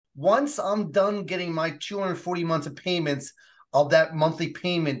once I'm done getting my 240 months of payments of that monthly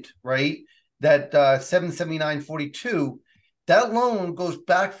payment, right? That 779.42, that loan goes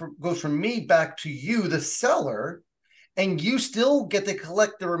from me back to you, the seller, and you still get to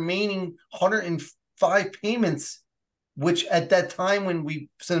collect the remaining 105 payments, which at that time when we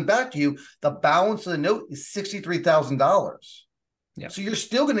send it back to you, the balance of the note is $63,000. Yeah. So you're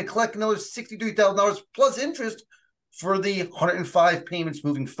still going to collect another $63,000 plus interest for the 105 payments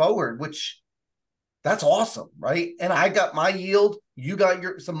moving forward, which that's awesome, right? And I got my yield, you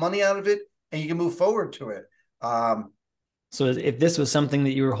got some money out of it, and you can move forward to it. So if this was something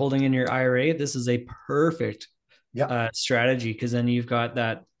that you were holding in your IRA, this is a perfect Yeah, strategy, because then you've got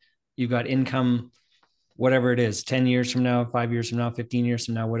income, whatever it is, 10 years from now, 5 years from now, 15 years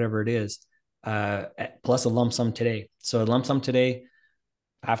from now, whatever it is, plus a lump sum today. So a lump sum today,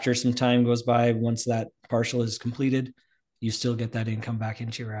 after some time goes by, once that partial is completed, you still get that income back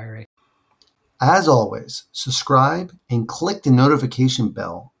into your IRA. As always, subscribe and click the notification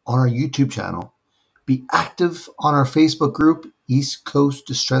bell on our YouTube channel. Be active on our Facebook group, East Coast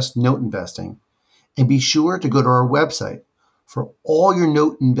Distressed Note Investing, and be sure to go to our website for all your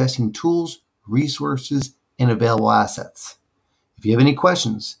note investing tools, resources, and available assets. If you have any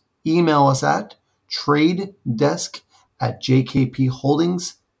questions, email us at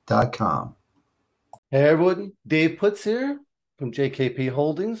tradedesk@jkpholdings.com. hey everyone, Dave Putz here from JKP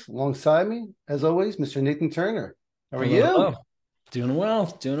Holdings. Alongside me, as always, Mr. Nathan Turner. How are Hello, you? hello. Doing well,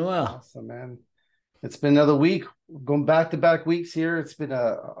 doing well. Awesome, man. It's been another week, going back-to-back weeks here. It's been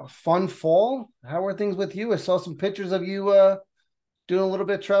a fun fall. How are things with you? I saw some pictures of you doing a little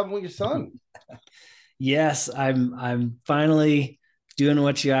bit of traveling with your son. Yes, I'm finally doing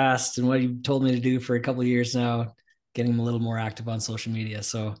what you asked and what you told me to do for a couple of years now, getting a little more active on social media.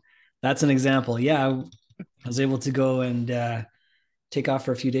 So that's an example. Yeah, I was able to go and take off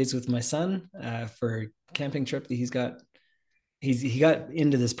for a few days with my son for a camping trip that he got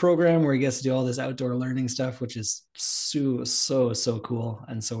into this program where he gets to do all this outdoor learning stuff, which is so cool.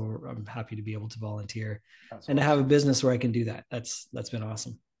 And so I'm happy to be able to volunteer That's and to have a awesome. business where I can do that. That's been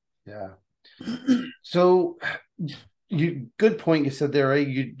awesome. Yeah. So good point you said there, right?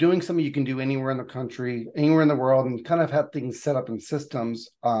 You're doing something you can do anywhere in the country, anywhere in the world, and kind of have things set up in systems.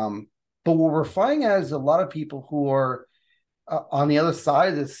 But what we're finding is a lot of people who are on the other side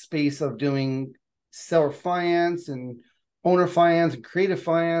of this space of doing seller finance and owner finance and creative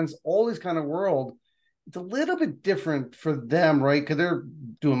finance, all this kind of world, it's a little bit different for them, right? Because they're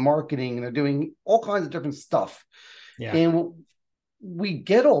doing marketing and they're doing all kinds of different stuff. Yeah. And we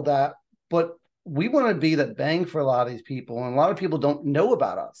get all that, but we want to be the bang for a lot of these people. And a lot of people don't know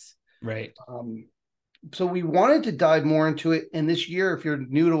about us. Right. So we wanted to dive more into it. And this year, if you're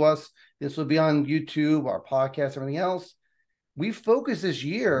new to us, this will be on YouTube, our podcast, everything else. We focus this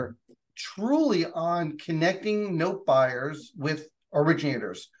year truly on connecting note buyers with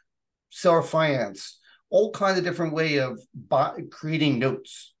originators, seller finance, all kinds of different way of creating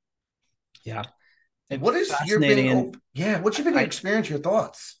notes. Yeah. What is your Fascinating. been? And What's your been your I, experience, your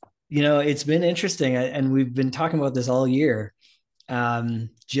thoughts? it's been interesting. And we've been talking about this all year.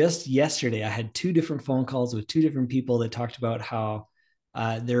 Just yesterday, I had two different phone calls with two different people that talked about how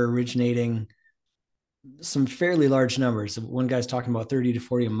they're originating some fairly large numbers. One guy's talking about 30 to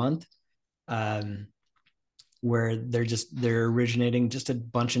 40 a month, um, where they're originating just a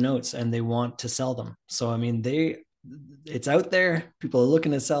bunch of notes and they want to sell them. So, I mean, it's out there. People are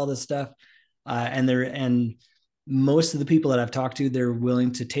looking to sell this stuff. And most of the people that I've talked to, they're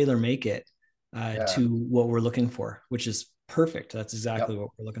willing to tailor make it Yeah. to what we're looking for, which is perfect. That's exactly Yep. what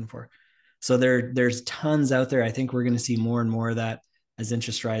we're looking for. So there's tons out there. I think we're going to see more and more of that as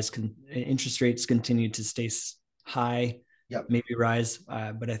interest rates continue to stay high, Yep. maybe rise.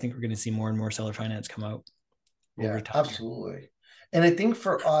 But I think we're going to see more and more seller finance come out over Yeah, time here. absolutely. And I think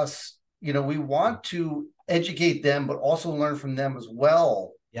for us, we want to educate them, but also learn from them as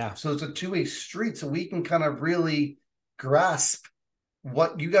well. Yeah. So it's a two-way street. So we can kind of really grasp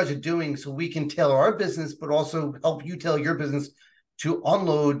what you guys are doing so we can tailor our business, but also help you tailor your business to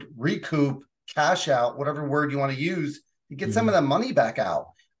unload, recoup, cash out, whatever word you want to use to get some of that money back out.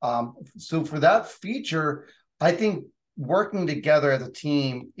 So for that feature, I think working together as a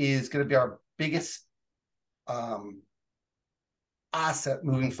team is going to be our biggest um, asset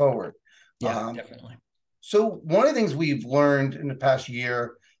moving forward. Yeah, definitely. So one of the things we've learned in the past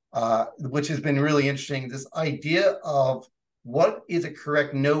year, which has been really interesting, this idea of what is a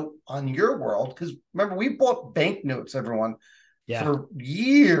correct note on your world. Because remember, we bought bank notes, everyone, Yeah. for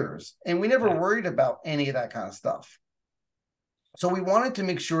years, and we never Yeah. worried about any of that kind of stuff. So we wanted to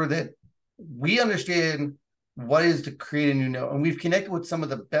make sure that we understand what is to create a new note. And we've connected with some of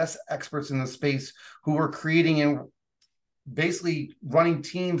the best experts in the space who are creating and basically running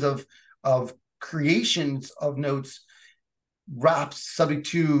teams of creations of notes, wraps, subject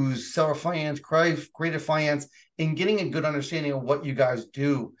twos, seller finance, creative finance, and getting a good understanding of what you guys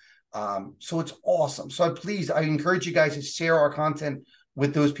do. So it's awesome. So I encourage you guys to share our content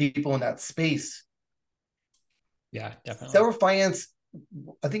with those people in that space. Yeah, definitely. Seller finance,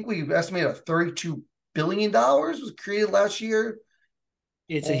 I think we estimated a $32 billion was created last year.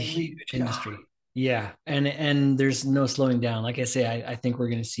 It's a Holy huge God. industry. Yeah. And there's no slowing down. Like I say, I think we're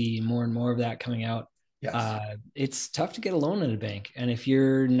going to see more and more of that coming out. Yes. It's tough to get a loan at a bank. And if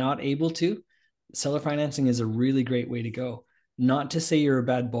you're not able to, seller financing is a really great way to go. Not to say you're a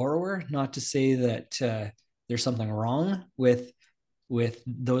bad borrower, not to say that there's something wrong with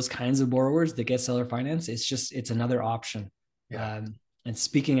those kinds of borrowers that get seller finance. It's another option. Yeah. And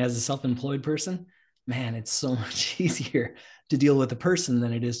speaking as a self-employed person, man, it's so much easier to deal with a person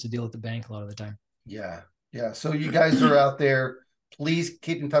than it is to deal with the bank a lot of the time. Yeah. Yeah. So you guys are out there. Please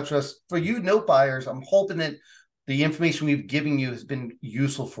keep in touch with us. For you note buyers, I'm hoping that the information we've given you has been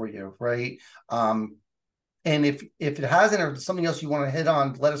useful for you, right? And if it hasn't, or something else you want to hit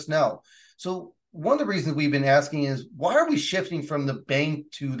on, let us know. So one of the reasons we've been asking is, why are we shifting from the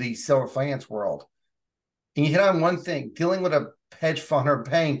bank to the seller finance world? And you hit on one thing: dealing with a hedge fund or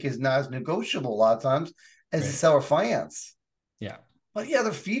bank is not as negotiable a lot of times as the Right. seller finance. Yeah. But the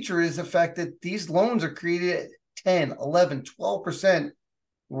other feature is the fact that these loans are created at 10, 11, 12%,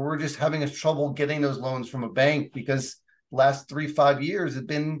 where we're just having a trouble getting those loans from a bank because the last 3, 5 years have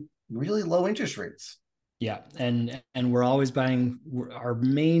been really low interest rates. Yeah. And we're always buying, our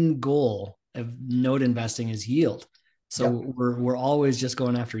main goal of note investing is yield. So Yep. we're always just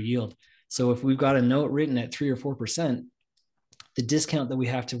going after yield. So if we've got a note written at 3 or 4%, the discount that we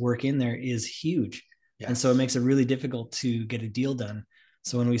have to work in there is huge. Yes. And so it makes it really difficult to get a deal done.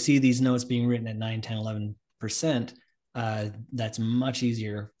 So when we see these notes being written at 9, 10, 11%, that's much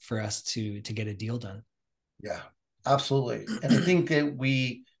easier for us to get a deal done. Yeah, absolutely. And I think that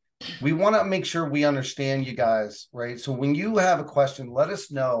we want to make sure we understand you guys, right? So when you have a question, let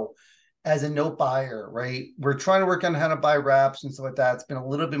us know. As a note buyer, right? We're trying to work on how to buy wraps and stuff like that. It's been a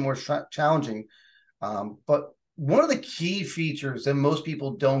little bit more challenging. But one of the key features that most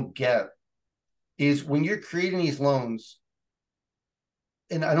people don't get is when you're creating these loans,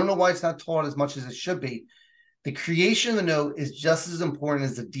 and I don't know why it's not taught as much as it should be, the creation of the note is just as important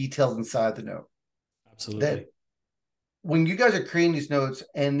as the details inside the note. Absolutely. That when you guys are creating these notes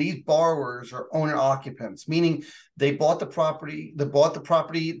and these borrowers are owner occupants, meaning they bought the property, they're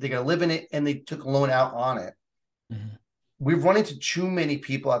going to live in it, and they took a loan out on it. Mm-hmm. We've run into too many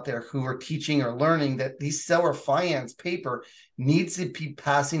people out there who are teaching or learning that these seller finance paper needs to be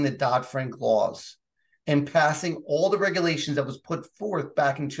passing the Dodd-Frank laws and passing all the regulations that was put forth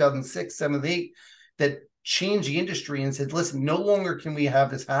back in 2006, 7, 8 that changed the industry and said, listen, no longer can we have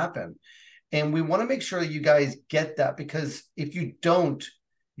this happen. And we want to make sure that you guys get that, because if you don't,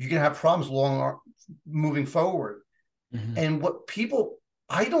 you're going to have problems moving forward. Mm-hmm. And what people,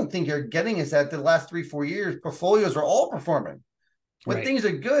 I don't think are getting is that the last 3-4 years, portfolios are all performing. When things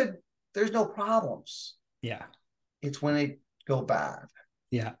are good, there's no problems. Yeah. It's when they go bad.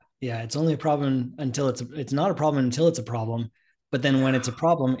 Yeah. Yeah. It's only a problem until it's not a problem until it's a problem. But then when it's a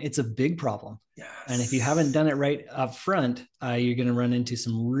problem, it's a big problem. Yes. And if you haven't done it right up front, you're going to run into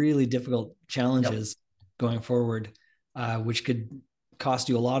some really difficult challenges going forward, which could cost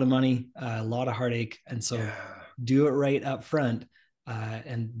you a lot of money, a lot of heartache. And so do it right up front.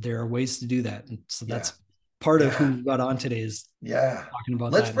 And there are ways to do that. And so that's part of who we got on today is talking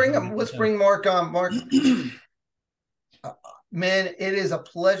about let's that. Let's bring Mark on. Mark, man, it is a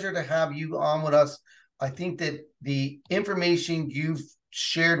pleasure to have you on with us. I think that the information you've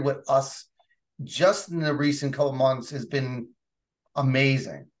shared with us just in the recent couple of months has been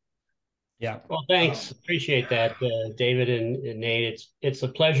amazing. Yeah. Well, thanks. Appreciate that, David and Nate. It's a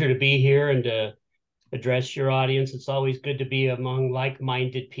pleasure to be here and to address your audience. It's always good to be among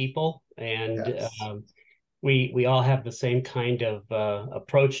like-minded people, and we all have the same kind of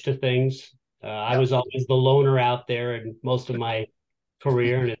approach to things. I was always the loner out there in most of my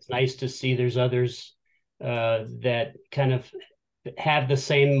career, and it's nice to see there's others that kind of have the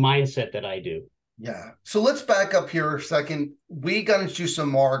same mindset that I do. Yeah. So let's back up here a second. We got introduced to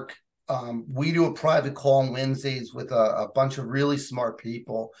Mark. We do a private call on Wednesdays with a bunch of really smart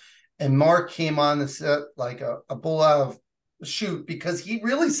people. And Mark came on the set like a bull out of the chute, because he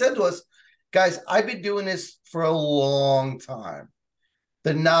really said to us, guys, I've been doing this for a long time.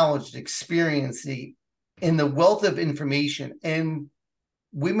 The knowledge, the experience, and the wealth of information. And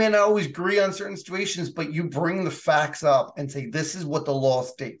we may not always agree on certain situations, but you bring the facts up and say, this is what the law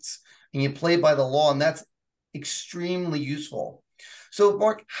states. And you play by the law, and that's extremely useful. So,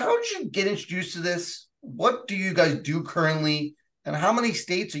 Mark, how did you get introduced to this? What do you guys do currently? And how many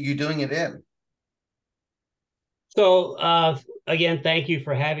states are you doing it in? So again, thank you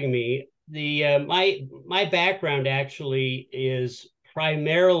for having me. The my background actually is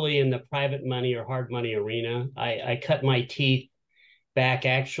primarily in the private money or hard money arena. I cut my teeth back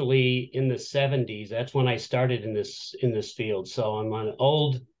actually in the 70s. That's when I started in this field. So I'm an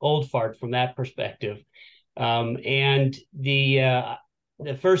old fart from that perspective. And the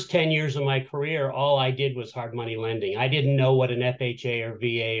first 10 years of my career, all I did was hard money lending. I didn't know what an FHA or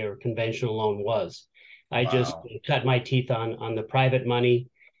VA or conventional loan was. I just Wow. cut my teeth on the private money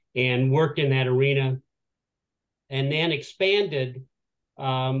and worked in that arena, and then expanded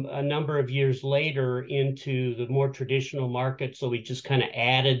a number of years later into the more traditional market. So we just kind of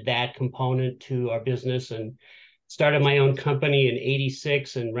added that component to our business and started my own company in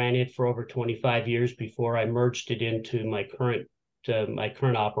 86 and ran it for over 25 years before I merged it into my current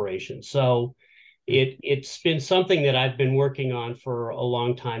operation. So it's been something that I've been working on for a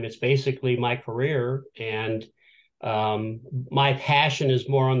long time. It's basically my career, and my passion is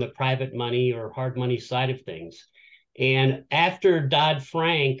more on the private money or hard money side of things. And after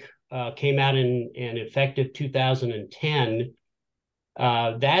Dodd-Frank came out in effective 2010,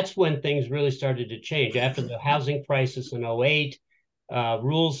 that's when things really started to change. After the housing crisis in '08,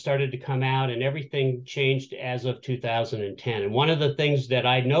 rules started to come out and everything changed as of 2010. And one of the things that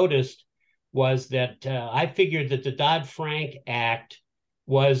I noticed was that I figured that the Dodd-Frank Act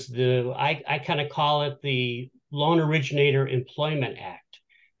was I kind of call it the Loan Originator Employment Act,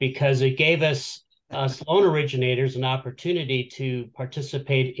 because it gave us loan originators an opportunity to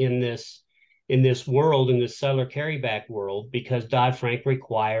participate in this world, in this seller carryback world, because Dodd-Frank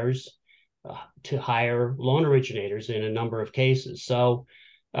requires to hire loan originators in a number of cases. So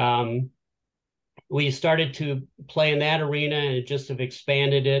we started to play in that arena and just have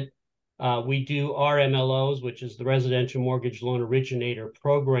expanded it. We do RMLOs, which is the Residential Mortgage Loan Originator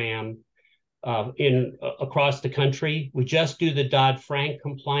Program, across the country. We just do the Dodd-Frank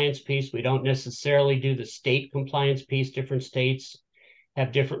compliance piece. We don't necessarily do the state compliance piece. Different states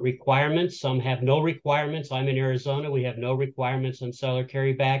have different requirements. Some have no requirements. I'm in Arizona. We have no requirements on seller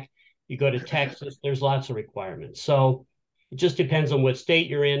carryback. You go to Texas, there's lots of requirements. So it just depends on what state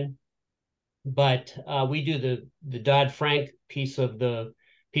you're in. But we do the Dodd-Frank piece of the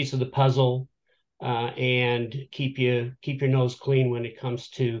puzzle, and keep your nose clean when it comes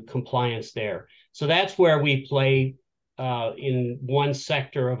to compliance there. So that's where we play in one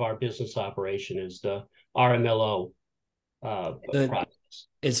sector of our business operation, is the RMLO process.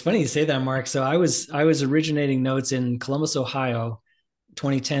 It's funny you say that, Mark. So I was originating notes in Columbus, Ohio,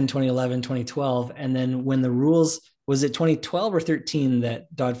 2010, 2011, 2012. And then when the rules, was it 2012 or 13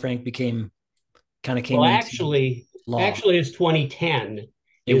 that Dodd-Frank came Well, into law? Actually, it's 2010.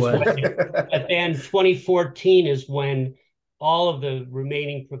 It was. But then 2014 is when all of the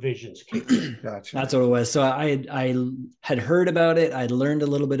remaining provisions came in. Gotcha. That's what it was. So I had heard about it. I'd learned a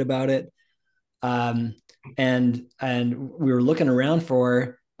little bit about it. And we were looking around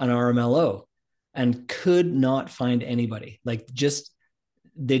for an RMLO and could not find anybody. Like, just,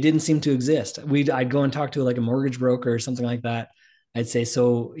 they didn't seem to exist. I'd go and talk to like a mortgage broker or something like that. I'd say,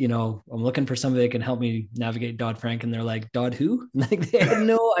 so, I'm looking for somebody that can help me navigate Dodd-Frank. And they're like, Dodd who? Like, they had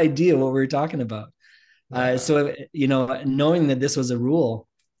no idea what we were talking about. Yeah. So, knowing that this was a rule,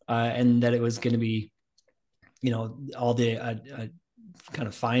 and that it was going to be, all the kind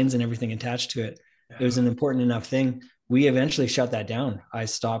of fines and everything attached to it, it was an important enough thing. We eventually shut that down. I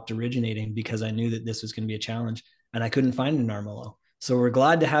stopped originating because I knew that this was going to be a challenge, and I couldn't find an RMLO. So we're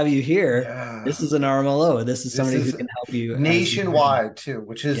glad to have you here. Yeah. This is an RMLO. This is somebody who can help you nationwide too,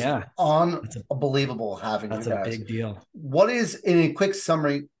 which is unbelievable having you guys. That's a big deal. What is, in a quick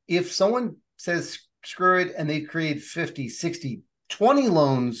summary, if someone says screw it and they create 50, 60, 20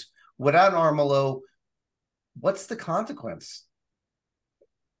 loans without an RMLO, what's the consequence?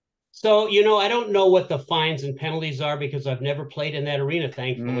 So, I don't know what the fines and penalties are because I've never played in that arena,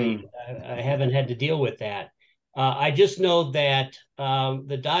 thankfully. I haven't had to deal with that. I just know that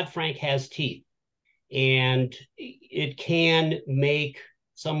the Dodd-Frank has teeth, and it can make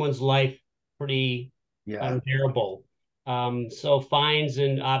someone's life pretty unbearable. So fines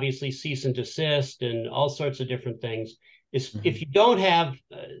and obviously cease and desist and all sorts of different things. If you don't have,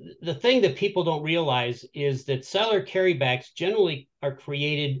 the thing that people don't realize is that seller carrybacks generally are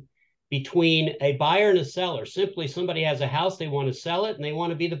created between a buyer and a seller. Simply, somebody has a house, they want to sell it, and they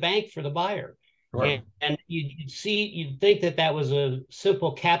want to be the bank for the buyer. Sure. And you'd think that that was a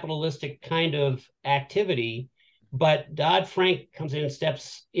simple capitalistic kind of activity, but Dodd-Frank comes in and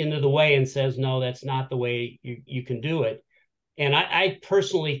steps into the way and says, no, that's not the way you can do it. And I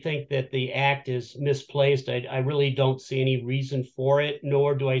personally think that the act is misplaced. I really don't see any reason for it,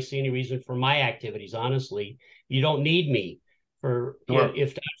 nor do I see any reason for my activities, honestly. You don't need me for, Sure.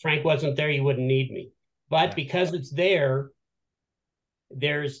 if Frank wasn't there, you wouldn't need me. But Yeah. because it's there,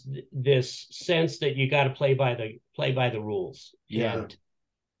 there's this sense that you got to play by the rules. Yeah. And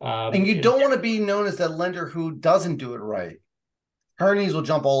And you don't want to be known as that lender who doesn't do it right. Attorneys will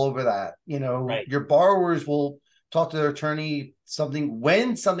jump all over that. right. Your borrowers will talk to their attorney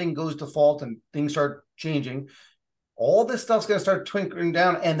when something goes default and things start changing. All this stuff's going to start twinkling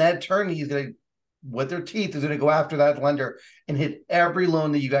down, and that attorney is going to, with their teeth, is going to go after that lender and hit every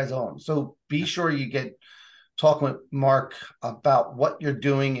loan that you guys own. So be sure you get talking with Mark about what you're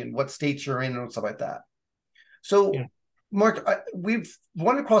doing and what states you're in and stuff like that. So, Yeah. Mark, we've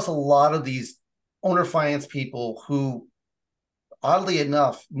run across a lot of these owner finance people who, oddly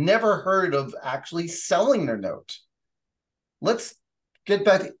enough, never heard of actually selling their note. Let's get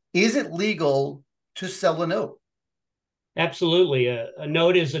back. Is it legal to sell a note? Absolutely. A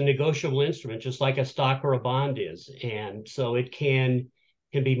note is a negotiable instrument, just like a stock or a bond is. And so it can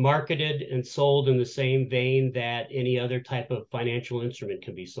be marketed and sold in the same vein that any other type of financial instrument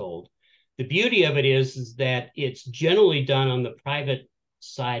can be sold. The beauty of it is that it's generally done on the private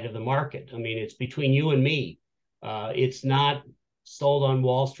side of the market. I mean, it's between you and me. It's not sold on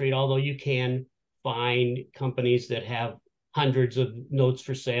Wall Street, although you can find companies that have hundreds of notes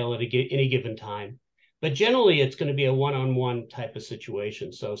for sale at any given time. But generally, it's going to be a one-on-one type of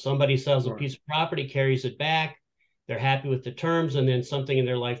situation. So somebody sells a piece of property, carries it back, they're happy with the terms, and then something in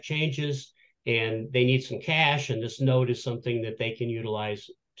their life changes and they need some cash, and this note is something that they can utilize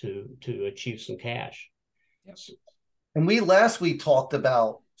to achieve some cash. Yep. And last week talked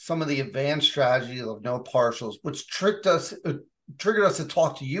about some of the advanced strategies of no partials, which triggered us to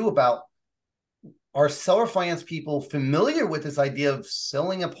talk to you about, are seller finance people familiar with this idea of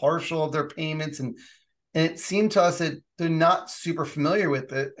selling a partial of their payments? And it seemed to us that they're not super familiar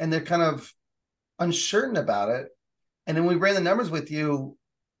with it, and they're kind of uncertain about it. And then we ran the numbers with you,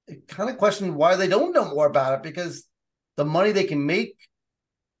 it kind of questioned why they don't know more about it, because the money they can make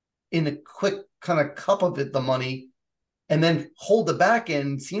in a quick kind of cup of it, the money, and then hold the back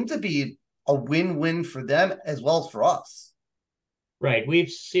end seems to be a win-win for them as well as for us. Right. We've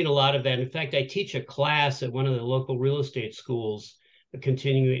seen a lot of that. In fact, I teach a class at one of the local real estate schools, a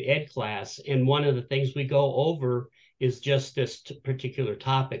continuing ed class. And one of the things we go over is just this particular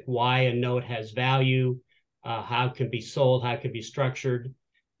topic: why a note has value, how it can be sold, how it can be structured,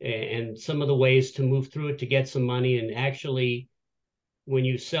 and some of the ways to move through it to get some money. And actually, when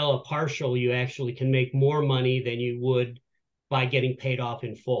you sell a partial, you actually can make more money than you would by getting paid off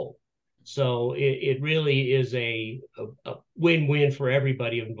in full. So it really is a win-win for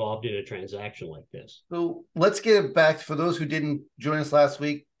everybody involved in a transaction like this. So let's get it back. For those who didn't join us last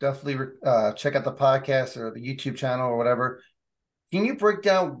week, definitely check out the podcast or the YouTube channel or whatever. Can you break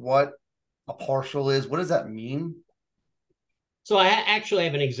down what a partial is? What does that mean? So I actually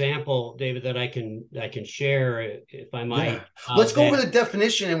have an example, David, that I can share if I might. Yeah. Let's go over the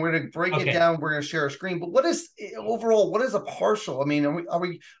definition, and we're going to break it down. We're going to share a screen. But what is a partial? I mean,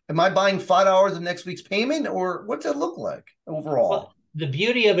 am I buying 5 hours of next week's payment, or what's it look like overall? Well, the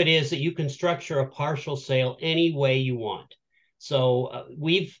beauty of it is that you can structure a partial sale any way you want. So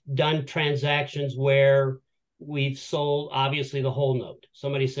we've done transactions where we've sold, obviously, the whole note.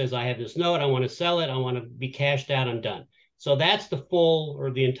 Somebody says, I have this note, I want to sell it, I want to be cashed out, I'm done. So that's the full or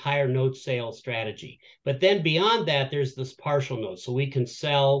the entire note sale strategy. But then beyond that, there's this partial note. So we can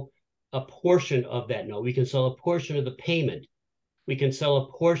sell a portion of that note. We can sell a portion of the payment. We can sell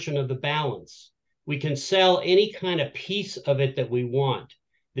a portion of the balance. We can sell any kind of piece of it that we want.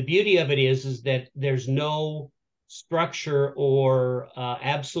 The beauty of it is that there's no structure or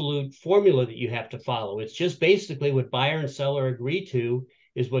absolute formula that you have to follow. It's just basically what buyer and seller agree to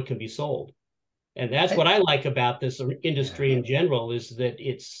is what can be sold. And that's what I like about this industry in general, is that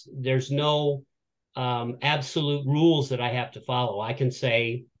there's no absolute rules that I have to follow. I can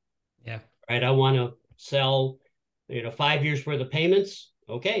say, right, I want to sell 5 years worth of payments.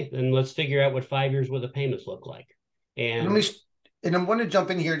 Okay, then let's figure out what 5 years worth of payments look like. And I want to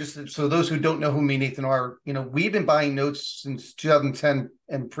jump in here just so those who don't know who me and Nathan are, we've been buying notes since 2010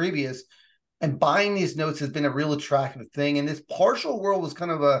 and previous, and buying these notes has been a real attractive thing. And this partial world was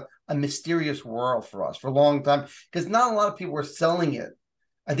kind of a mysterious world for us for a long time, because not a lot of people were selling it.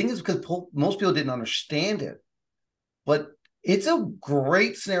 I think it's because most people didn't understand it. But it's a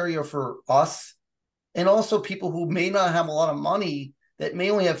great scenario for us And also people who may not have a lot of money, that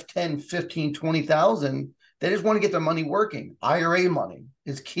may only have 10, 15, 20,000. They just want to get their money working. IRA money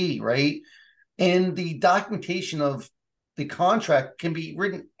is key, right? And the documentation of the contract can be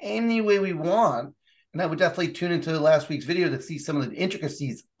written any way we want. And I would definitely tune into last week's video to see some of the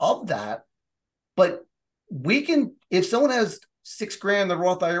intricacies of that. But we can, if someone has $6,000 in the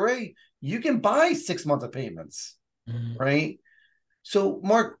Roth IRA, you can buy 6 months of payments, right? So,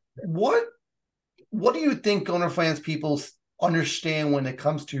 Mark, what do you think owner finance people understand when it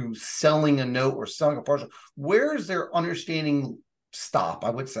comes to selling a note or selling a partial? Where is their understanding stop, I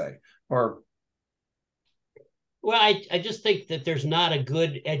would say? Or Well, I just think that there's not a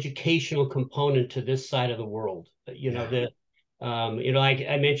good educational component to this side of the world. Like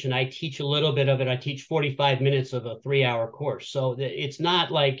I mentioned, I teach a little bit of it. I teach 45 minutes of a 3-hour course. So it's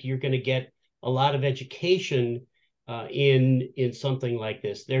not like you're going to get a lot of education in something like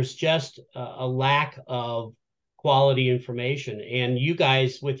this. There's just a lack of quality information. And you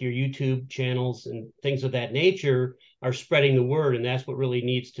guys with your YouTube channels and things of that nature are spreading the word. And that's what really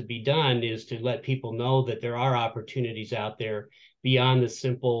needs to be done, is to let people know that there are opportunities out there beyond the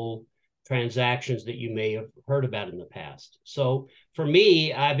simple transactions that you may have heard about in the past. So for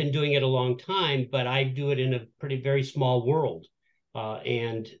me, I've been doing it a long time, but I do it in a very small world.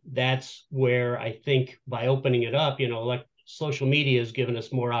 And that's where I think by opening it up, like social media has given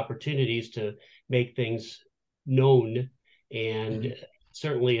us more opportunities to make things known. And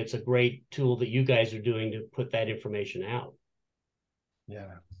certainly it's a great tool that you guys are doing to put that information out. Yeah,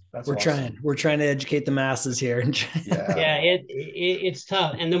 that's we're awesome. trying to educate the masses here. Yeah, it's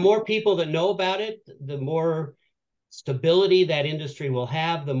tough. And the more people that know about it, the more stability that industry will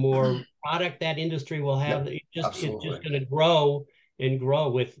have, the more product that industry will have. Yep, It's just absolutely. going to grow and grow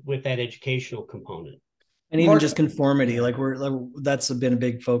with that educational component. And even Mark, just conformity, that's been a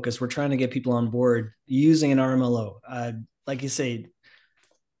big focus. We're trying to get people on board using an RMLO. Like you say,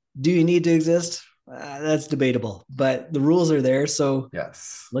 do you need to exist? That's debatable, but the rules are there. So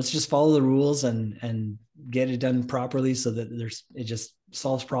yes, let's just follow the rules and get it done properly, so that it just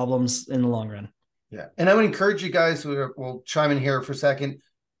solves problems in the long run. Yeah, and I would encourage you guys who will chime in here for a second.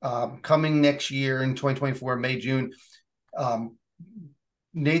 Coming next year in 2024, May, June,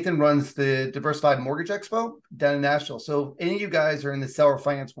 Nathan runs the Diversified Mortgage Expo down in Nashville. So if any of you guys are in the seller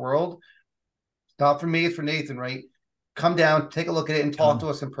finance world, not for me, it's for Nathan, right? Come down, take a look at it, and talk to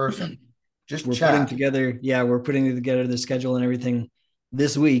us in person. Just we're chat. We're putting together the schedule and everything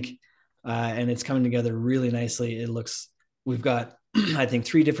this week, and it's coming together really nicely. We've got I think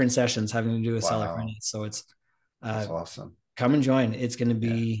 3 different sessions having to do with seller finance. So it's that's awesome. Come and join. It's going to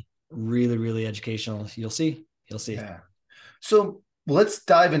be really, really educational. You'll see. Yeah. So let's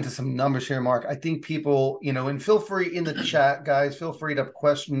dive into some numbers here, Mark. I think people, and feel free in the chat, guys, feel free to have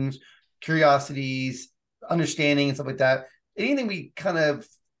questions, curiosities, understanding, and stuff like that. Anything we kind of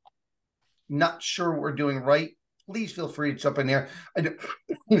not sure what we're doing right, please feel free to jump in there.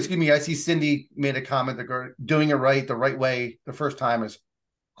 Excuse me. I see Cindy made a comment that doing it right, the right way, the first time is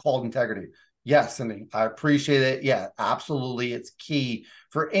called integrity. Yes, Cindy, I appreciate it. Yeah, absolutely. It's key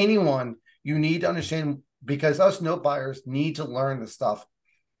for anyone. You need to understand, because us note buyers need to learn this stuff.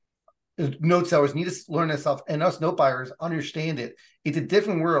 Note sellers need to learn this stuff, and us note buyers understand it. It's a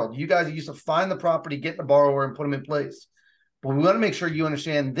different world. You guys are used to find the property, get the borrower, and put them in place. But we want to make sure you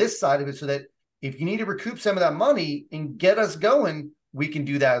understand this side of it, so that if you need to recoup some of that money and get us going, we can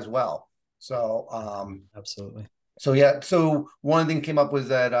do that as well. So, absolutely. So, yeah. So one thing came up was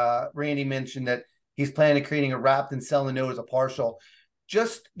that Randy mentioned that he's planning on creating a wrapped and selling note as a partial.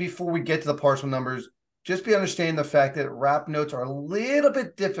 Just before we get to the partial numbers, just be understanding the fact that wrap notes are a little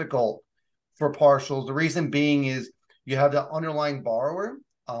bit difficult for partials. The reason being is you have the underlying borrower,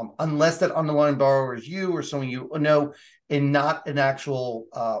 unless that underlying borrower is you or someone you know, and not an actual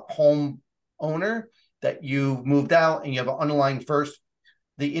home owner that you moved out and you have an underlying first.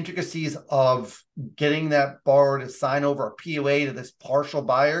 The intricacies of getting that borrower to sign over a POA to this partial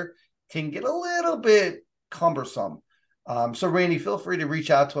buyer can get a little bit cumbersome. So Randy, feel free to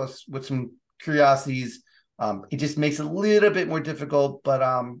reach out to us with some curiosities. It just makes it a little bit more difficult, but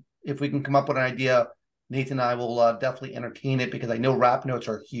if we can come up with an idea, Nathan and I will definitely entertain it, because I know wrap notes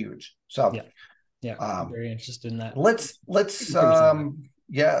are huge. So I'm very interested in that. Let's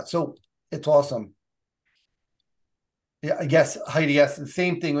so it's awesome. Yeah, I guess Heidi, yes, the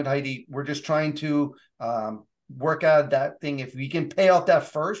same thing with Heidi. We're just trying to work out that thing. If we can pay off that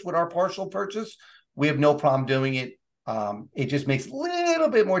first with our partial purchase, we have no problem doing it. It just makes it a little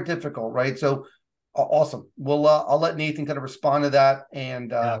bit more difficult, right? So awesome. Well, I'll let Nathan kind of respond to that,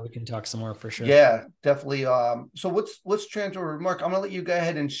 and we can talk some more for sure. Yeah, definitely. So let's transfer. Mark, I'm gonna let you go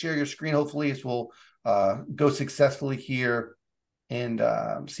ahead and share your screen. Hopefully, we'll go successfully here and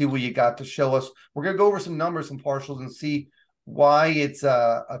see what you got to show us. We're going to go over some numbers, some partials, and see why it's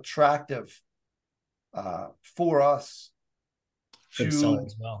attractive for us For the seller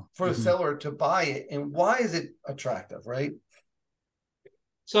as well. For the seller to buy it. And why is it attractive, right?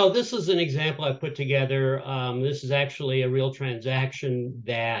 So this is an example I put together. This is actually a real transaction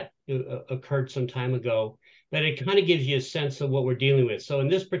that occurred some time ago, but it kind of gives you a sense of what we're dealing with. So in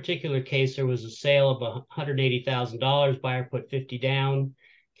this particular case, there was a sale of $180,000. Buyer put 50 down.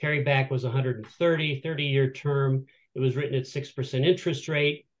 Carryback was 130, 30-year term. It was written at 6% interest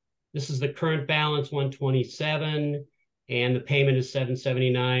rate. This is the current balance, 127, and the payment is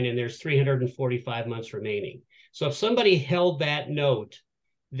 779, and there's 345 months remaining. So if somebody held that note,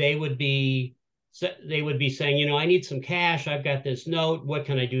 they would be saying, you know, I need some cash. I've got this note. What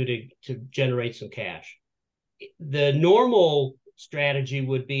can I do to generate some cash? The normal strategy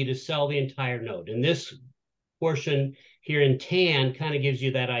would be to sell the entire note. And this portion here in tan kind of gives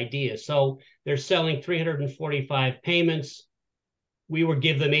you that idea. So they're selling 345 payments. We would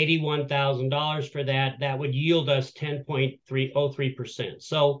give them $81,000 for that. That would yield us 10.303%.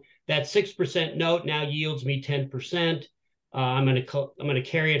 So that 6% note now yields me 10%. I'm going to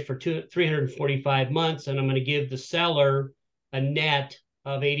carry it for 345 months, and I'm going to give the seller a net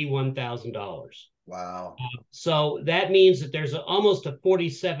of $81,000. Wow. So that means that there's almost a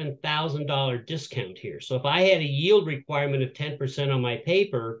 $47,000 discount here. So if I had a yield requirement of 10% on my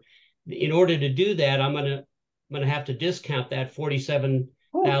paper, in order to do that, I'm going to have to discount that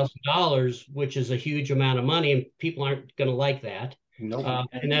 $47,000, which is a huge amount of money, and people aren't going to like that. Nope.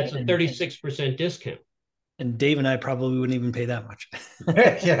 And that's a 36% discount. And Dave and I probably wouldn't even pay that much.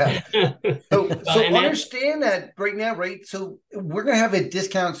 Yeah. So understand that right now, right? So we're going to have a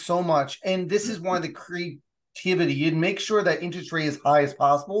discount so much. And this is one of the creativity. You'd make sure that interest rate is high as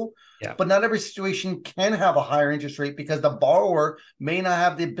possible. Yeah. But not every situation can have a higher interest rate because the borrower may not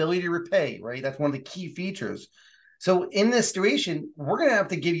have the ability to repay, right? That's one of the key features. So in this situation, we're going to have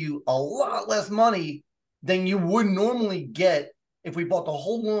to give you a lot less money than you would normally get if we bought the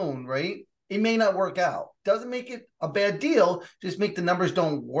whole loan, right? It may not work out. Doesn't make it a bad deal, just make the numbers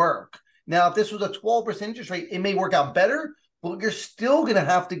don't work. Now, if this was a 12% interest rate, it may work out better, but you're still going to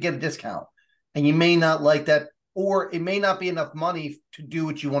have to get a discount. And you may not like that, or it may not be enough money to do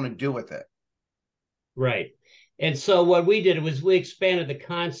what you want to do with it. Right. And so what we did was we expanded the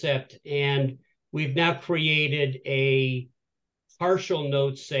concept, and we've now created a partial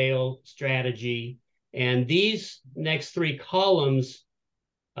note sale strategy. And these next three columns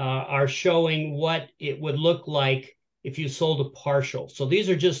are showing what it would look like if you sold a partial. So these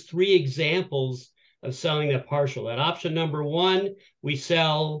are just three examples of selling a partial. At option number one, we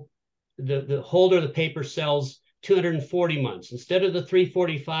sell, the holder of the paper sells 240 months. Instead of the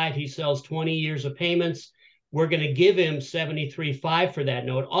 345, he sells 20 years of payments. We're going to give him 73.5 for that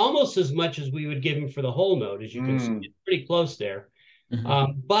note, almost as much as we would give him for the whole note, as you can see. It's pretty close there.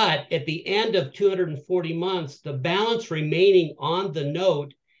 But at the end of 240 months, the balance remaining on the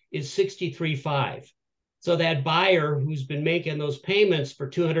note is 63.5. So that buyer who's been making those payments for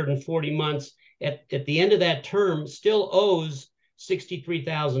 240 months at the end of that term still owes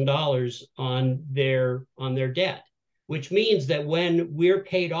 $63,000 on their debt, which means that when we're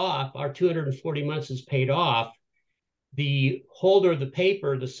paid off, our 240 months is paid off, the holder of the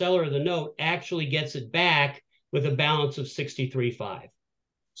paper, the seller of the note, actually gets it back with a balance of 63.5.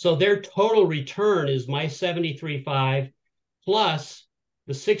 So their total return is my 73.5 plus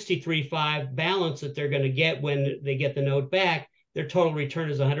the 63.5 balance that they're going to get when they get the note back. Their total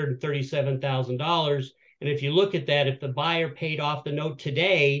return is $137,000. And if you look at that, if the buyer paid off the note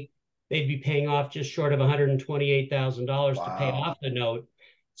today, they'd be paying off just short of $128,000 to pay off the note.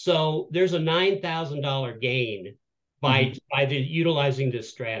 So there's a $9,000 gain by utilizing this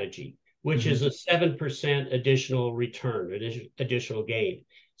strategy, which is a 7% additional return, additional gain.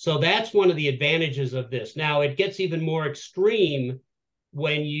 So that's one of the advantages of this. Now, it gets even more extreme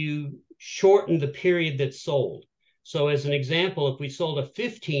when you shorten the period that's sold. So as an example, if we sold a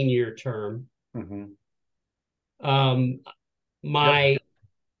 15-year term, my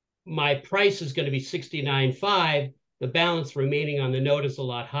price is going to be 69.5. The balance remaining on the note is a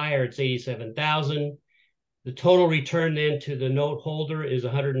lot higher. It's 87,000. The total return then to the note holder is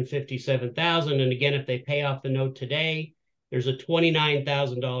 157,000. And again, if they pay off the note today, there's a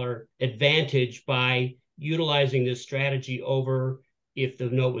 $29,000 advantage by utilizing this strategy over if the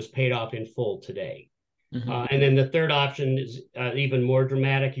note was paid off in full today. And then the third option is even more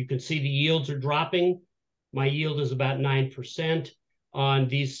dramatic. You can see the yields are dropping. My yield is about 9% on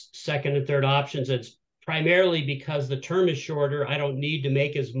these second and third options. It's primarily because the term is shorter. I don't need to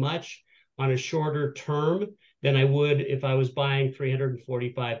make as much on a shorter term than I would if I was buying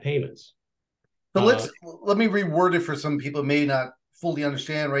 345 payments. So let me reword it for some people who may not fully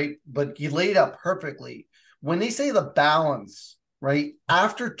understand, right? But you laid out perfectly. When they say the balance, right?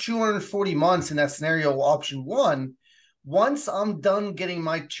 After 240 months in that scenario, option one, once I'm done getting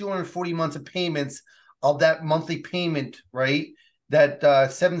my 240 months of payments of that monthly payment, right? That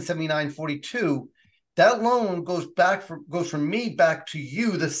 779.42, that loan goes from me back to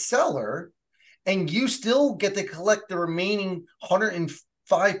you, the seller, and you still get to collect the remaining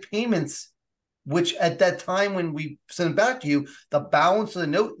 105 payments, which at that time when we send it back to you, the balance of the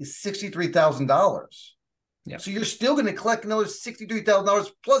note is $63,000. Yeah. So you're still going to collect another $63,000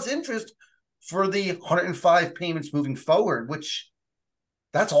 plus interest for the 105 payments moving forward, which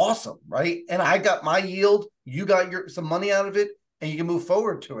that's awesome, right? And I got my yield, you got some money out of it, and you can move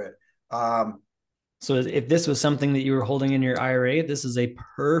forward to it. So if this was something that you were holding in your IRA, this is a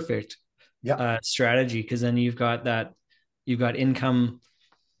perfect strategy, because then you've got income,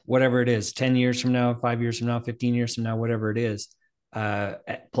 whatever it is, 10 years from now, 5 years from now, 15 years from now, whatever it is,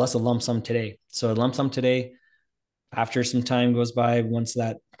 plus a lump sum today. So a lump sum today, after some time goes by, once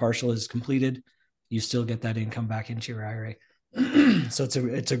that partial is completed, you still get that income back into your IRA. So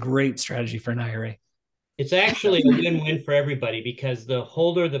it's a great strategy for an IRA. It's actually a win-win for everybody, because the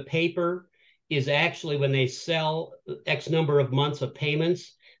holder of the paper is actually, when they sell X number of months of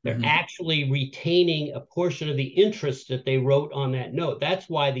payments, they're actually retaining a portion of the interest that they wrote on that note. That's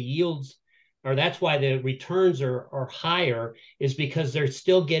why the yields, or that's why the returns are higher, is because they're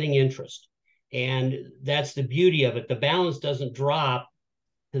still getting interest. And that's the beauty of it. The balance doesn't drop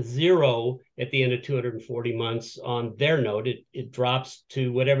to zero at the end of 240 months on their note. It drops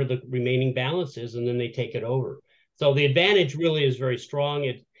to whatever the remaining balance is, and then they take it over. So the advantage really is very strong.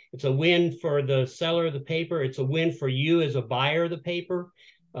 It's a win for the seller of the paper. It's a win for you as a buyer of the paper.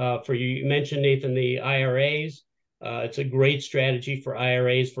 For you mentioned, Nathan, the IRAs. It's a great strategy for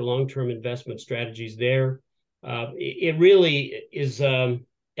IRAs, for long-term investment strategies there. It really is,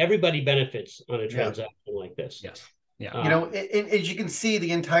 everybody benefits on a transaction like this. Yes. Yeah. As you can see,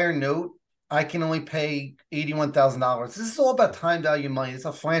 the entire note, I can only pay $81,000. This is all about time value of money. It's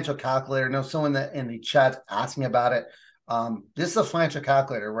a financial calculator. I know someone in the chat asked me about it. This is a financial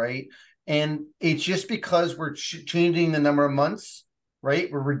calculator, right? And it's just because we're changing the number of months,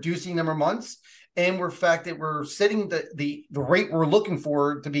 right? We're reducing the number of months, and we're fact that we're setting the rate we're looking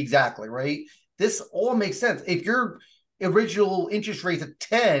for to be exactly right. This all makes sense. If your original interest rate's at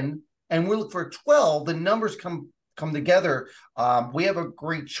 10 and we look for 12, the numbers come together. We have a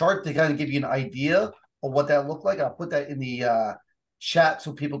great chart to kind of give you an idea of what that looked like. I'll put that in the chat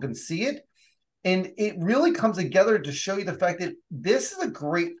so people can see it. And it really comes together to show you the fact that this is a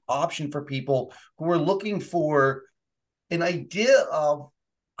great option for people who are looking for an idea of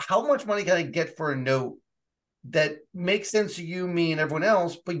how much money can I get for a note that makes sense to you, me, and everyone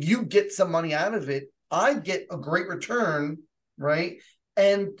else, but you get some money out of it. I get a great return, right?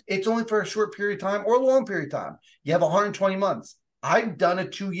 And it's only for a short period of time or a long period of time. You have 120 months. I've done a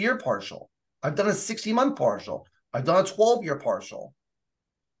 2-year partial. I've done a 60-month partial. I've done a 12-year partial.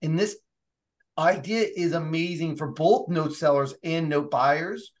 And this idea is amazing for both note sellers and note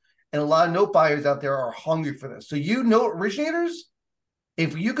buyers. And a lot of note buyers out there are hungry for this. So note originators,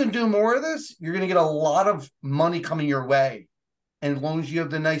 if you can do more of this, you're going to get a lot of money coming your way. And as long as you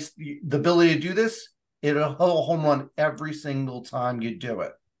have the ability to do this, it'll hit a home run every single time you do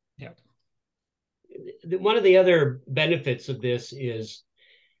it. Yeah. One of the other benefits of this is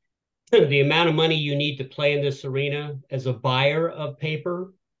the amount of money you need to play in this arena as a buyer of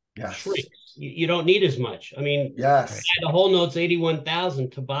paper shrinks. You don't need as much. I mean, yes, the whole note's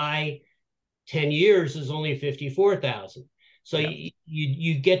 81,000. To buy 10 years is only 54,000. So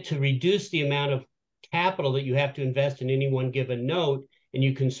you get to reduce the amount of capital that you have to invest in any one given note, and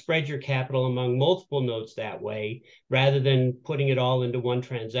you can spread your capital among multiple notes that way, rather than putting it all into one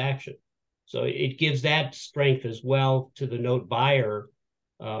transaction. So it gives that strength as well to the note buyer,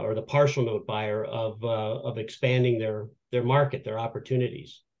 or the partial note buyer, of expanding their market, their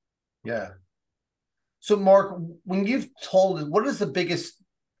opportunities. Yeah. So Mark, when you've told, what is the biggest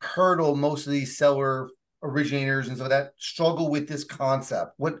hurdle most of these seller originators and so that struggle with this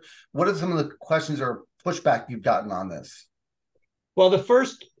concept? What are some of the questions or pushback you've gotten on this? Well,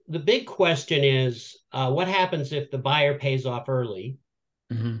 the big question is, what happens if the buyer pays off early?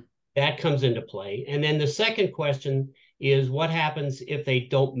 That comes into play. And then the second question is, what happens if they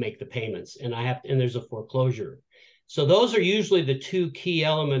don't make the payments and there's a foreclosure? So those are usually the two key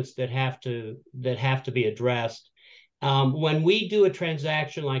elements that have to be addressed. When we do a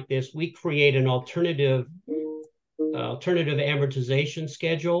transaction like this, we create an alternative amortization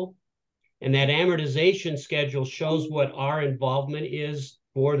schedule. And that amortization schedule shows what our involvement is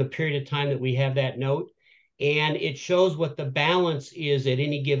for the period of time that we have that note. And it shows what the balance is at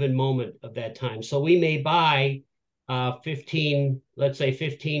any given moment of that time. So we may buy 15, let's say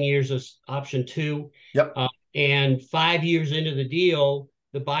 15 years of option 2. Yep. And 5 years into the deal,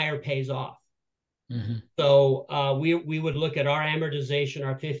 the buyer pays off. Mm-hmm. So we would look at our amortization,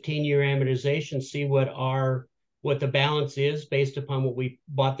 our 15-year amortization, see what the balance is based upon what we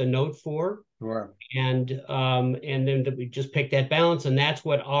bought the note for. Sure. And then we just pick that balance, and that's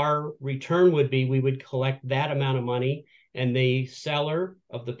what our return would be. We would collect that amount of money, and the seller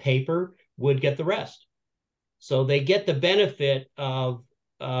of the paper would get the rest. So they get the benefit of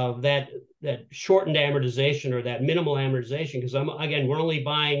that shortened amortization, or that minimal amortization, because we're only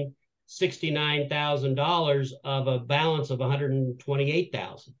buying $69,000 of a balance of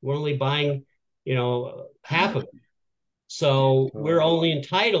 $128,000. We're only buying, half of it. So we're only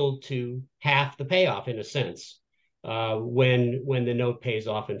entitled to half the payoff, in a sense, when the note pays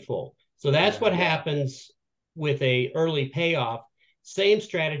off in full. So that's what happens with a early payoff. Same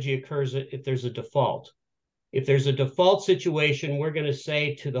strategy occurs if there's a default. If there's a default situation, we're going to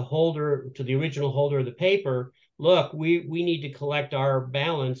say to the original holder of the paper, look, we need to collect our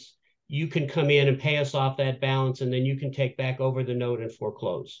balance. You can come in and pay us off that balance, and then you can take back over the note and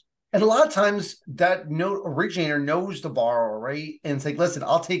foreclose. And a lot of times that note originator knows the borrower, right? And it's like, listen,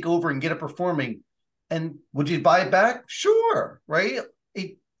 I'll take over and get it performing. And would you buy it back? Sure, right?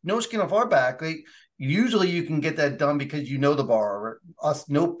 No skin off our back. Like, usually you can get that done because you know the borrower. Us,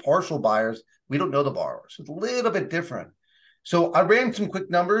 no partial buyers, we don't know the borrower. So it's a little bit different. So I ran some quick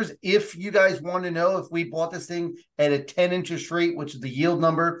numbers. If you guys want to know if we bought this thing at a 10 interest rate, which is the yield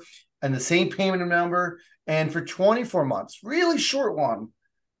number, and the same payment number, and for 24 months, really short one,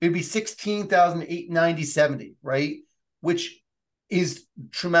 it'd be $16,890.70, right? Which is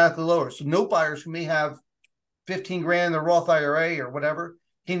dramatically lower. So no buyers who may have 15 grand in their Roth IRA or whatever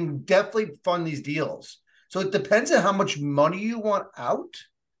can definitely fund these deals. So it depends on how much money you want out,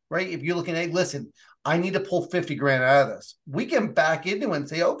 right? If you're looking at, listen, I need to pull 50 grand out of this, we can back into it and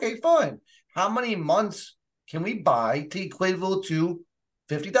say, okay, fine. How many months can we buy to equivalent to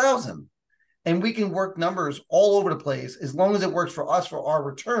 50,000? And we can work numbers all over the place as long as it works for us for our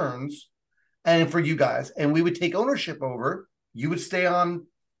returns and for you guys. And we would take ownership over. You would stay on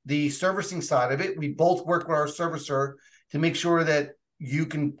the servicing side of it. We both work with our servicer to make sure that you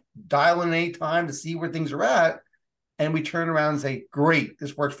can dial in any time to see where things are at. And we turn around and say, great,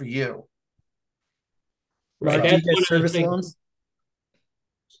 this works for you. Right. Do you guys service loans?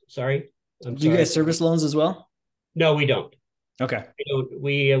 Sorry? Do you guys service loans as well? No, we don't. Okay.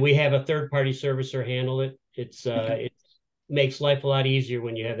 We have a third-party servicer handle it. It makes life a lot easier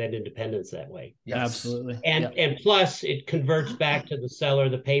when you have that independence that way. Yes. Absolutely. And plus, it converts back to the seller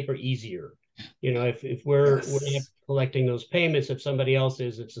the paper easier. If we're not collecting those payments, if somebody else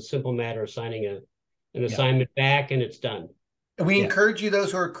is, it's a simple matter of signing an assignment back, and it's done. And we encourage you,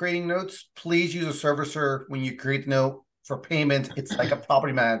 those who are creating notes, please use a servicer when you create the note for payment. It's like a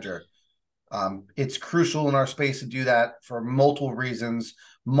property manager. It's crucial in our space to do that for multiple reasons.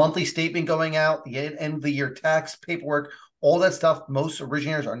 Monthly statement going out, the end of the year tax paperwork, all that stuff most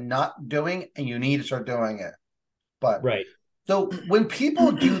originators are not doing, and you need to start doing it. But right. So when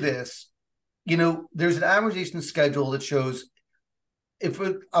people do this, there's an amortization schedule that shows. I'm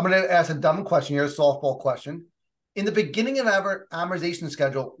going to ask a dumb question here, a softball question. In the beginning of amortization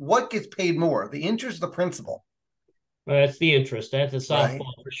schedule, what gets paid more, the interest or the principal? Well, that's the interest. That's a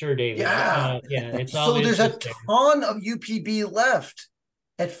softball for sure, David. Yeah. It's so there's a ton of UPB left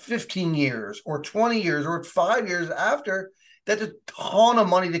at 15 years or 20 years or 5 years after. That's a ton of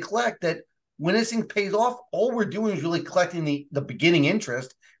money to collect that when this thing pays off, all we're doing is really collecting the beginning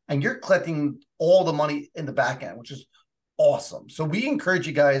interest, and you're collecting all the money in the back end, which is awesome. So we encourage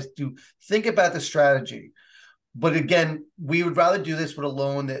you guys to think about the strategy. But again, we would rather do this with a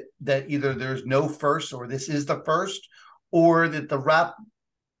loan that either there's no first, or this is the first, or that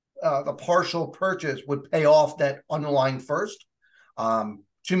the partial purchase would pay off that underlying first,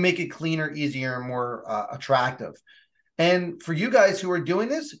 to make it cleaner, easier, and more attractive. And for you guys who are doing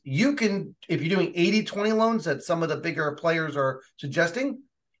this, you can, if you're doing 80-20 loans that some of the bigger players are suggesting,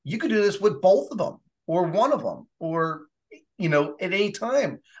 you could do this with both of them or one of them, or at any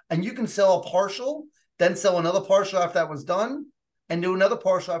time. And you can sell a partial, then sell another partial after that one's done, and do another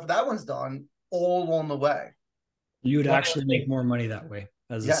partial after that one's done, all along the way. You would actually make more money that way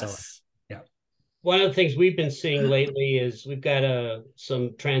as a seller. Yeah. One of the things we've been seeing lately is we've got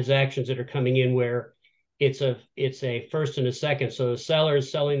some transactions that are coming in where it's a first and a second. So the seller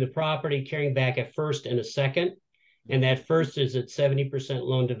is selling the property, carrying back a first and a second, and that first is at 70%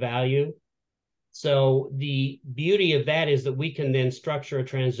 loan to value, So the beauty of that is that we can then structure a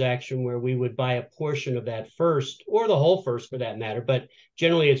transaction where we would buy a portion of that first, or the whole first for that matter, but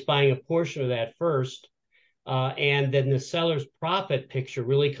generally it's buying a portion of that first. And then the seller's profit picture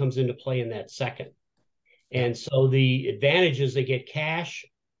really comes into play in that second. And so the advantage is they get cash,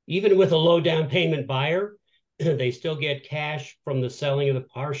 even with a low down payment buyer, they still get cash from the selling of the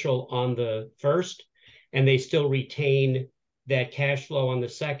partial on the first, and they still retain that cash flow on the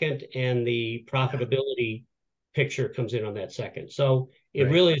second, and the profitability picture comes in on that second. So it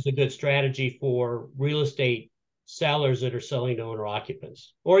really is a good strategy for real estate sellers that are selling to owner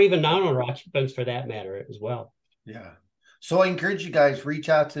occupants, or even non-owner occupants for that matter as well. Yeah. So I encourage you guys, reach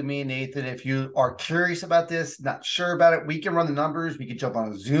out to me and Nathan if you are curious about this, not sure about it. We can run the numbers. We can jump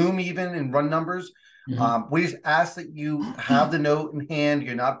on a Zoom even and run numbers. We just ask that you have the note in hand.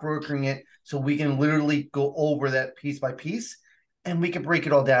 You're not brokering it, so we can literally go over that piece by piece, and we can break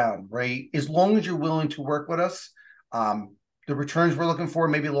it all down, right? As long as you're willing to work with us. The returns we're looking for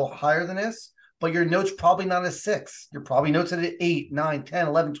maybe a little higher than this, but your note's probably not a 6. Your probably note's at an 8, 9, 10,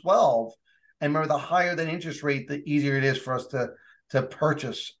 11, 12. And remember, the higher that interest rate, the easier it is for us to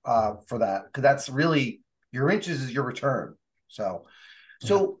purchase for that, because that's really your interest is your return. So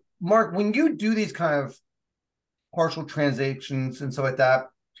Mark, when you do these kind of partial transactions and stuff like that,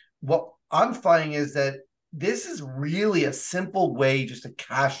 what I'm finding is that this is really a simple way just to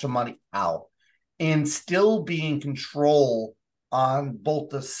cash the money out and still be in control on both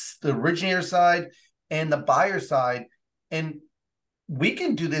the originator side and the buyer side. And we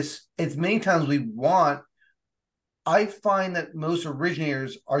can do this as many times as we want. I find that most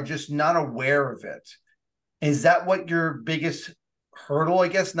originators are just not aware of it. Is that what your biggest hurdle, I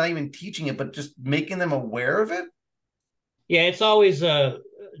guess, not even teaching it, but just making them aware of it? Yeah, it's always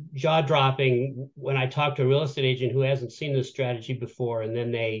jaw dropping when I talk to a real estate agent who hasn't seen this strategy before, and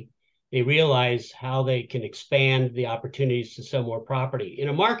then they realize how they can expand the opportunities to sell more property. In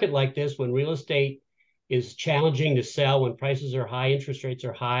a market like this, when real estate is challenging to sell, when prices are high, interest rates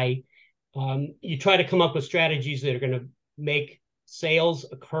are high, you try to come up with strategies that are going to make sales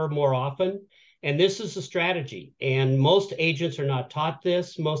occur more often. And this is a strategy. And most agents are not taught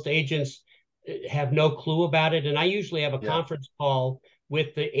this. Most agents have no clue about it. And I usually have a conference call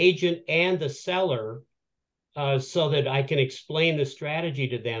with the agent and the seller so that I can explain the strategy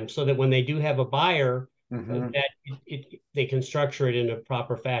to them, so that when they do have a buyer, that they can structure it in a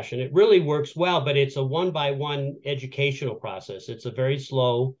proper fashion. It really works well, but it's a one-by-one educational process. It's a very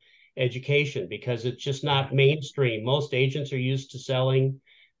slow education because it's just not mainstream. Most agents are used to selling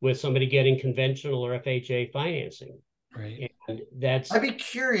with somebody getting conventional or FHA financing. Right. And that's... I'd be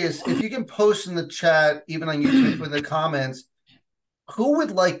curious if you can post in the chat, even on YouTube, with the comments, who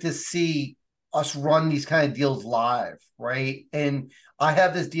would like to see us run these kind of deals live, right? And I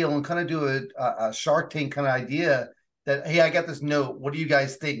have this deal and kind of do a Shark Tank kind of idea that, hey, I got this note. What do you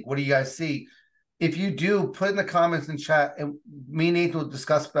guys think? What do you guys see? If you do, put in the comments and chat, and me and Nathan will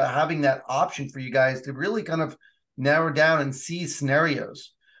discuss about having that option for you guys to really kind of narrow down and see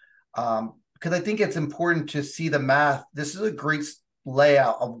scenarios. Because I think it's important to see the math. This is a great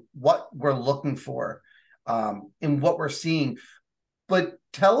layout of what we're looking for and what we're seeing. But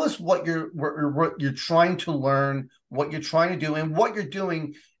tell us what you're trying to learn, what you're trying to do, and what you're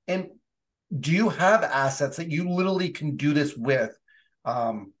doing. And do you have assets that you literally can do this with?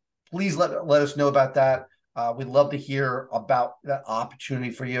 Please let us know about that. We'd love to hear about that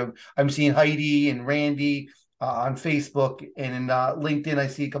opportunity for you. I'm seeing Heidi and Randy on Facebook, and in LinkedIn, I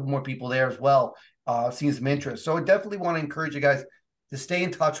see a couple more people there as well, seeing some interest. So I definitely want to encourage you guys to stay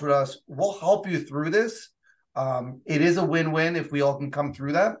in touch with us. We'll help you through this. It is a win-win if we all can come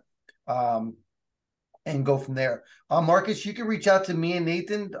through that and go from there. Marcus, you can reach out to me and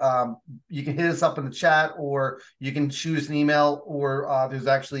Nathan. You can hit us up in the chat, or you can shoot us an email, or there's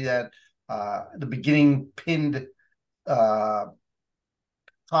actually that the beginning pinned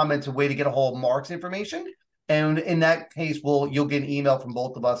comments, a way to get a hold of Mark's information. And in that case, you'll get an email from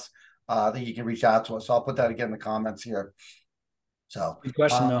both of us that you can reach out to us. So I'll put that again in the comments here. So good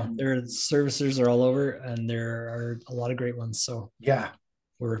question though. Their servicers are all over, and there are a lot of great ones. So yeah,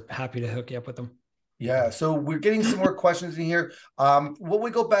 we're happy to hook you up with them. Yeah, so we're getting some more questions in here. What we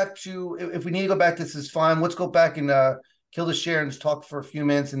go back to, if we need to go back, this is fine. Let's go back and kill the share and just talk for a few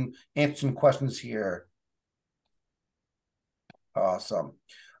minutes and answer some questions here. Awesome.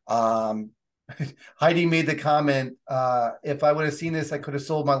 Heidi made the comment, if I would have seen this, I could have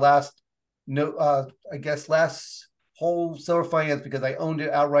sold my last whole seller finance because I owned it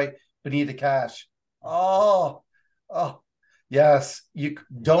outright but needed the cash. Oh, yes. You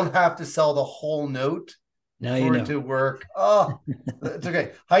don't have to sell the whole note. Now you for it know. to work. Oh, it's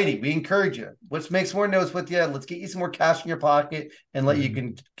okay. Heidi, we encourage you. Let's make some more notes with you. Let's get you some more cash in your pocket and let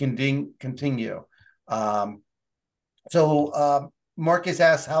you continue. Um, Marcus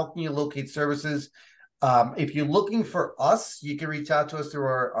asks, how can you locate services? If you're looking for us, you can reach out to us through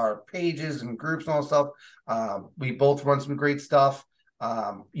our pages and groups and all that stuff. We both run some great stuff.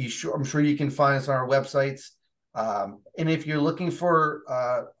 I'm sure you can find us on our websites. And if you're looking for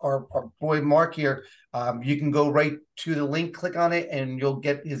our boy Mark here, you can go right to the link, click on it, and you'll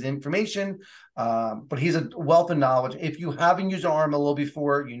get his information. But he's a wealth of knowledge. If you haven't used RMLO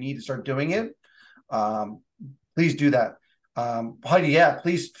before, you need to start doing it. Please do that. Heidi, yeah,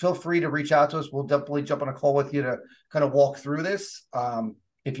 please feel free to reach out to us. We'll definitely jump on a call with you to kind of walk through this.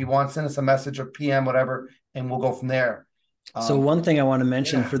 If you want, send us a message or PM, whatever, and we'll go from there. So one thing I want to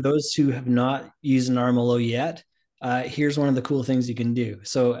mention yeah. for those who have not used an RMLO yet, here's one of the cool things you can do.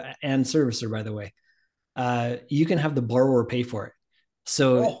 So, and servicer, by the way, you can have the borrower pay for it.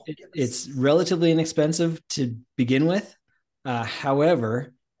 So it's relatively inexpensive to begin with.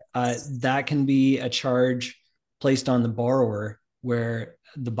 However, that can be a charge placed on the borrower where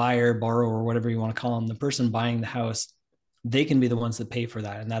the buyer, borrower, whatever you want to call them, the person buying the house, they can be the ones that pay for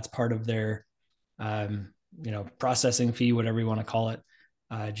that. And that's part of their, processing fee, whatever you want to call it,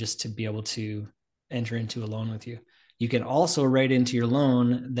 just to be able to enter into a loan with you. You can also write into your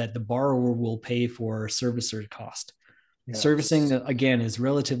loan that the borrower will pay for servicer cost. Yes. Servicing, again, is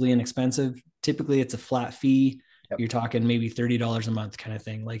relatively inexpensive. Typically, it's a flat fee. Yep. You're talking maybe $30 a month kind of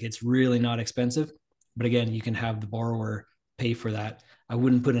thing. Like, it's really not expensive. But again, you can have the borrower pay for that. I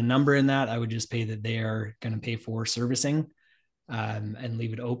wouldn't put a number in that. I would just pay that they are going to pay for servicing and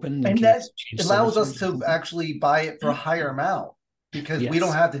leave it open. And that allows us to actually buy it for a higher amount, because we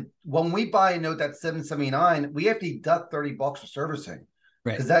don't have to, when we buy a note that's $779, we have to deduct $30 for servicing.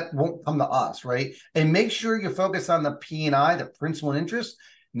 Right. Because that won't come to us, right? And make sure you focus on the P&I, the principal and interest,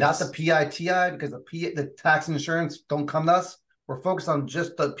 not the PITI, because the tax and insurance don't come to us. We're focused on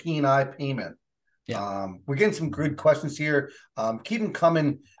just the P&I payment. Yeah. We're getting some good questions here. Keep them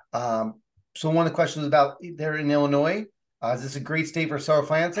coming. So one of the questions about there in Illinois, is this a great state for seller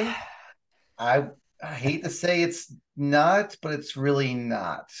financing? I hate to say it's not, but it's really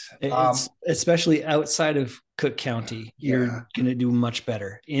not. It's especially outside of Cook County, you're going to do much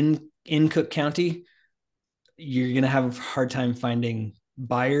better. In Cook County, you're going to have a hard time finding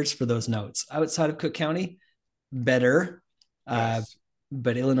buyers for those notes. Outside of Cook County, better. Yes.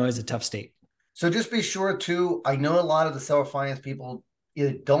 But Illinois is a tough state. So just be sure too, I know a lot of the seller finance people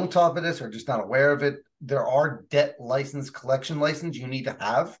either don't talk about this or just not aware of it. There are debt license, collection license you need to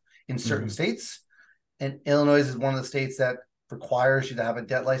have in certain states. And Illinois is one of the states that requires you to have a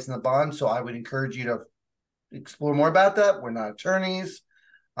debt license and bond. So I would encourage you to explore more about that. We're not attorneys,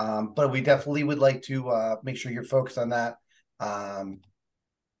 but we definitely would like to make sure you're focused on that.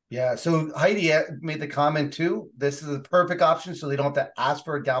 So Heidi made the comment too. This is the perfect option, so they don't have to ask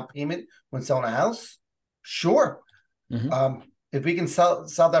for a down payment when selling a house. Sure. If we can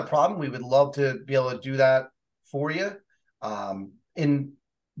solve that problem, we would love to be able to do that for you. And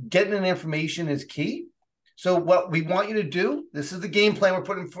getting an information is key. So what we want you to do, this is the game plan we're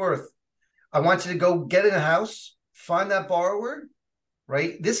putting forth. I want you to go get in a house, find that borrower,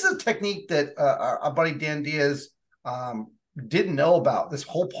 right? This is a technique that our buddy Dan Diaz didn't know about, this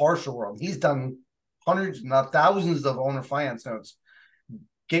whole partial world. He's done hundreds, not thousands of owner finance notes.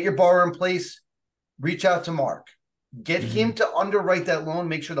 Get your borrower in place, reach out to Mark. Get him to underwrite that loan,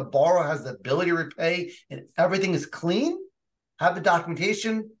 make sure the borrower has the ability to repay and everything is clean. Have the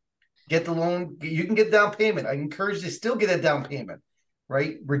documentation, get the loan. You can get down payment. I encourage you to still get a down payment,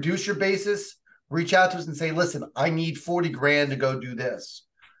 right? Reduce your basis, reach out to us and say, listen, I need 40 grand to go do this.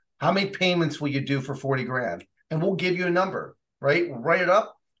 How many payments will you do for 40 grand? And we'll give you a number, right? We'll write it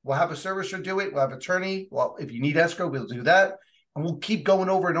up. We'll have a servicer do it. We'll have an attorney. Well, if you need escrow, we'll do that. And we'll keep going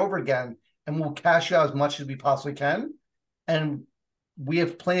over and over again. And we'll cash you out as much as we possibly can. And we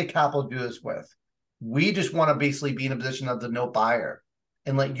have plenty of capital to do this with. We just want to basically be in a position of the note buyer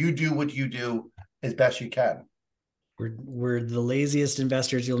and let you do what you do as best you can. We're the laziest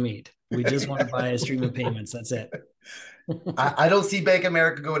investors you'll meet. We just want to buy a stream of payments. That's it. I don't see Bank of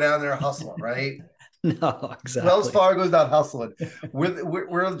America go down there hustling, right? No, exactly. Wells Fargo's not hustling.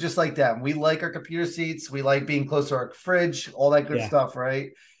 We're just like that. We like our computer seats. We like being close to our fridge, all that good stuff, right?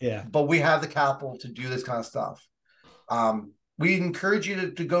 Yeah. But we have the capital to do this kind of stuff. We encourage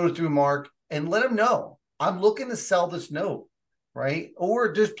you to go through Mark and let him know, I'm looking to sell this note, right?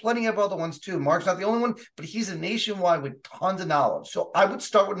 Or there's plenty of other ones too. Mark's not the only one, but he's a nationwide with tons of knowledge. So I would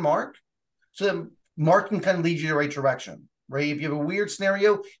start with Mark so that Mark can kind of lead you in the right direction. Right? If you have a weird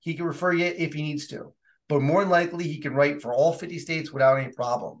scenario, he can refer you if he needs to. but more than likely he can write for all 50 states without any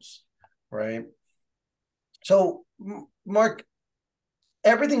problems, right? So, Mark,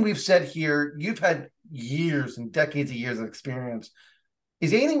 everything we've said here, you've had years and decades of years of experience.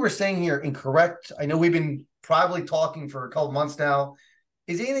 Is anything we're saying here incorrect? I know we've been probably talking for a couple of months now.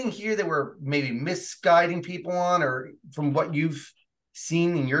 Is anything here that we're maybe misguiding people on, or from what you've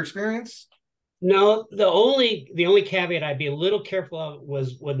seen in your experience? No, the only caveat I'd be a little careful of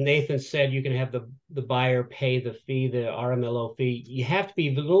was what Nathan said. You can have the buyer pay the fee, the RMLO fee. You have to be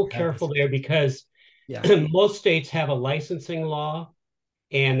a little careful there because Yeah. most states have a licensing law,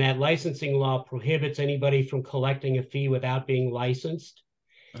 and that licensing law prohibits anybody from collecting a fee without being licensed.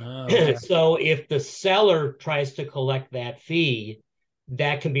 Oh, okay. So if the seller tries to collect that fee,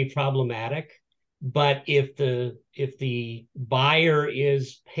 that can be problematic. But if the buyer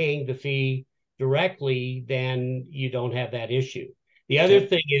is paying the fee directly, then you don't have that issue. The other Okay.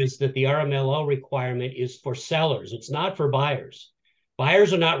 thing is that the RMLO requirement is for sellers. It's not for buyers.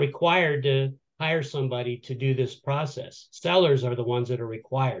 Buyers are not required to hire somebody to do this process. Sellers are the ones that are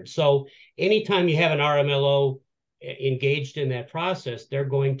required. So anytime you have an RMLO engaged in that process, they're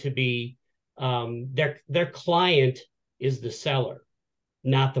going to be their client is the seller,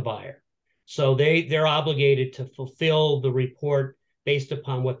 not the buyer. So they're obligated to fulfill the report based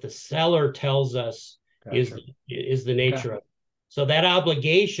upon what the seller tells us Gotcha. is the Okay. nature of it. So that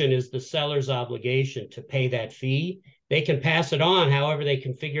obligation is the seller's obligation to pay that fee. They can pass it on, however they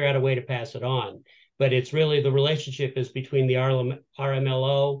can figure out a way to pass it on. But it's really the relationship is between the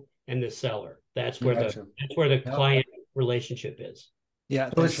RMLO and the seller. That's where Gotcha. the Yep. client relationship is. Yeah.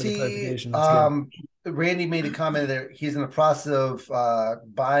 So Thanks for the clarification. That's good. Randy made a comment that he's in the process of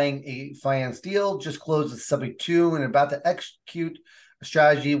buying a finance deal, just closed a subject to, and about to execute a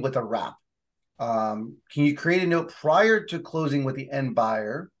strategy with a wrap. Can you create a note prior to closing with the end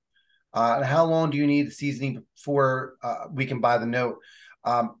buyer? And how long do you need the seasoning before we can buy the note?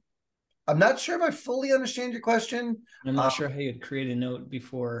 I'm not sure if I fully understand your question. I'm not sure how you'd create a note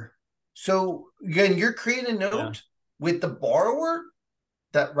before. So again, you're creating a note with the borrower,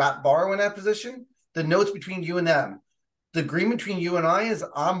 that wrap borrower in that position. The notes between you and them. The agreement between you and I is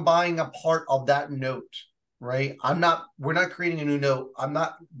I'm buying a part of that note, right? We're not creating a new note. I'm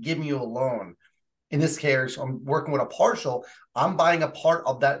not giving you a loan. In this case, I'm working with a partial. I'm buying a part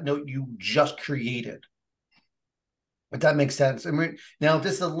of that note you just created. If that makes sense. I mean, now, if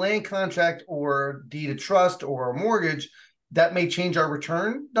this is a land contract or deed of trust or a mortgage, that may change our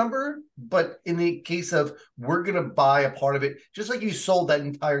return number. But in the case of we're going to buy a part of it, just like you sold that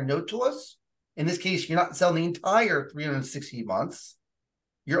entire note to us, in this case, you're not selling the entire 360 months.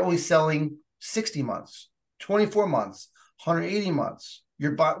 You're only selling 60 months, 24 months, 180 months.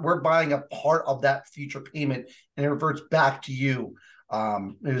 We're buying a part of that future payment, and it reverts back to you.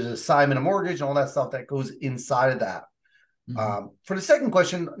 There's an assignment of mortgage and all that stuff that goes inside of that. For the second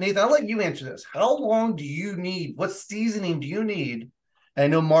question, Nathan, I'll let you answer this. How long do you need? What seasoning do you need? And I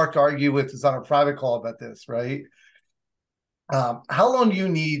know Mark argued with us on a private call about this, right? How long do you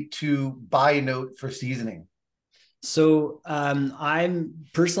need to buy a note for seasoning? So I'm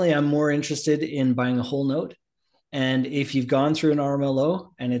more interested in buying a whole note. And if you've gone through an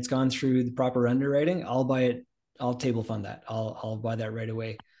RMLO and it's gone through the proper underwriting, I'll buy it. I'll table fund that. I'll buy that right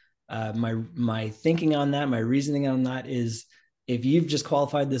away. My thinking on that, my reasoning on that is if you've just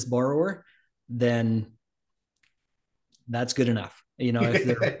qualified this borrower, then that's good enough. You know, if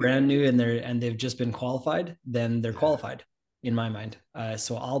they're brand new and they've just been qualified, then they're qualified in my mind.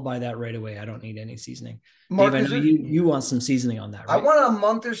 So I'll buy that right away. I don't need any seasoning. Mark, Dave, I know you want some seasoning on that, right? I want a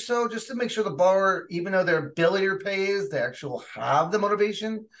month or so just to make sure the borrower, even though their ability to pay is, they actually have the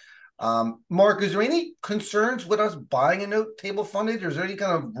motivation. Mark, is there any concerns with us buying a note table funded? Or is there any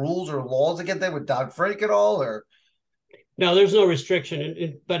kind of rules or laws that get that with Dodd-Frank at all? Or no, there's no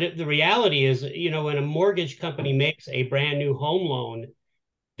restriction. But the reality is, when a mortgage company makes a brand new home loan,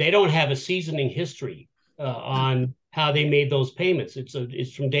 they don't have a seasoning history on how they made those payments.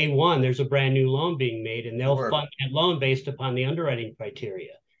 It's from day one. There's a brand new loan being made, and they'll fund that loan based upon the underwriting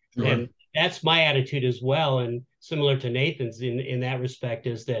criteria. And that's my attitude as well. And similar to Nathan's in that respect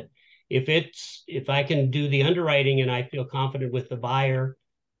is that if I can do the underwriting and I feel confident with the buyer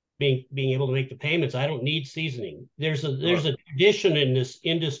being able to make the payments, I don't need seasoning. There's a tradition in this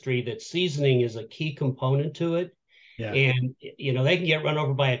industry that seasoning is a key component to it. Yeah. And they can get run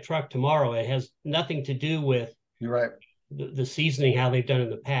over by a truck tomorrow. It has nothing to do with the seasoning, how they've done in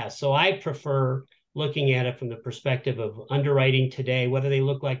the past. So I prefer looking at it from the perspective of underwriting today, what do they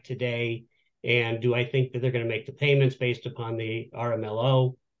look like today, and do I think that they're going to make the payments based upon the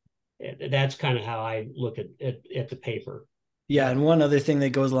RMLO? That's kind of how I look at the paper. Yeah, and one other thing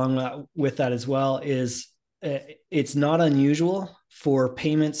that goes along with that as well is it's not unusual for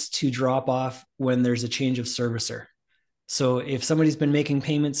payments to drop off when there's a change of servicer. So if somebody's been making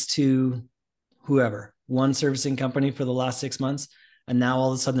payments to whoever, one servicing company for the last 6 months, and now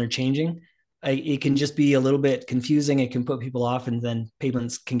all of a sudden they're changing, it can just be a little bit confusing. It can put people off, and then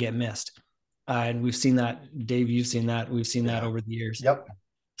payments can get missed. And we've seen that, Dave, you've seen that. We've seen that over the years. Yep.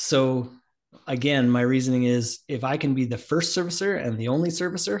 So again, my reasoning is if I can be the first servicer and the only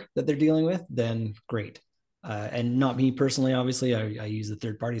servicer that they're dealing with, then great. And not me personally, obviously, I use a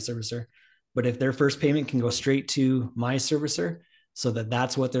third party servicer. But if their first payment can go straight to my servicer, so that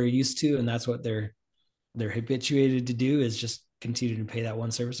that's what they're used to and that's what they're habituated to do, is just continue to pay that one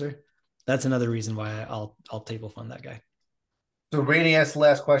servicer. That's another reason why I'll table fund that guy. So Randy asked the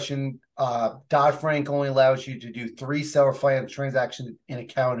last question. Dodd-Frank only allows you to do 3 seller finance transactions in a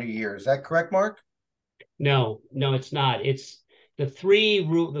calendar year. Is that correct, Mark? No, it's not. It's the three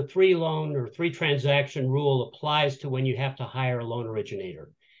loan or 3 transaction rule applies to when you have to hire a loan originator.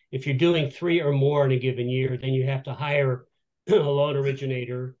 If you're doing 3 or more in a given year, then you have to hire a loan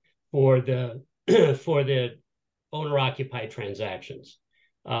originator for the for the owner-occupied transactions.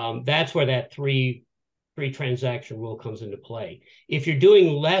 That's where that three transaction rule comes into play. If you're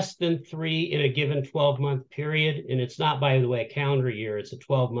doing less than 3 in a given 12-month period, and it's not, by the way, a calendar year, it's a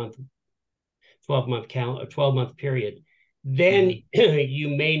 12-month period, then you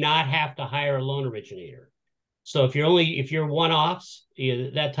may not have to hire a loan originator. So if you're one-offs,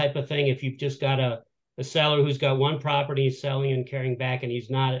 that type of thing, if you've just got a seller who's got one property he's selling and carrying back, and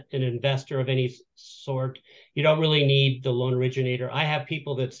he's not an investor of any sort, you don't really need the loan originator. I have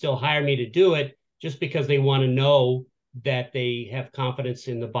people that still hire me to do it just because they want to know that they have confidence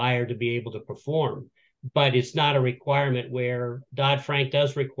in the buyer to be able to perform. But it's not a requirement, where Dodd-Frank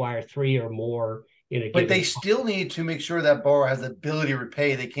does require 3 or more in a given. But they still need to make sure that borrower has the ability to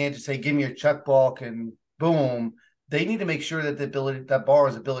repay. They can't just say, give me your checkbook and boom. They need to make sure that that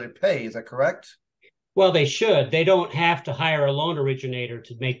borrower's ability to pay. Is that correct? Well, they should. They don't have to hire a loan originator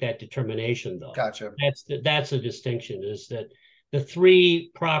to make that determination, though. Gotcha. That's a distinction, is that the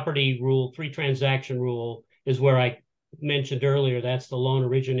 3 transaction rule is where I mentioned earlier. That's the Loan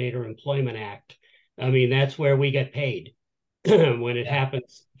Originator Employment Act. I mean, that's where we get paid when it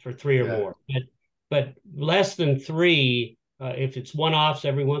happens for 3 or more. But less than 3, if it's one-offs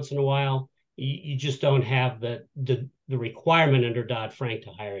every once in a while, you just don't have the requirement under Dodd-Frank to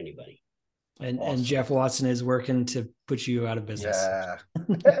hire anybody. And Jeff Watson is working to put you out of business. Yeah.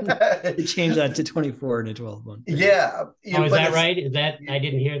 To change that to 24 to 12 months. Yeah. Oh, is that right? Is that, I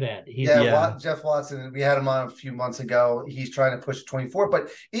didn't hear that. Jeff Watson, we had him on a few months ago. He's trying to push 24, but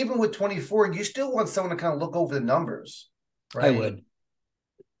even with 24, you still want someone to kind of look over the numbers, right? I would.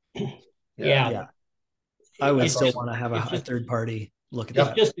 Yeah. I would still want to have a third party look at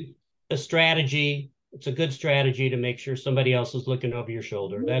that. It's just a strategy. It's a good strategy to make sure somebody else is looking over your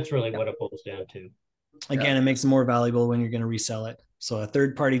shoulder. That's really what it boils down to. Again, it makes it more valuable when you're going to resell it. So a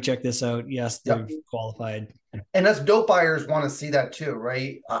third party, check this out. Yes, they're qualified. And us dope buyers want to see that too,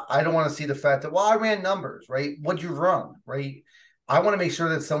 right? I don't want to see the fact that, well, I ran numbers, right? What'd you run, right? I want to make sure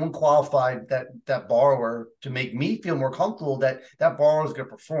that someone qualified that borrower to make me feel more comfortable that borrower is going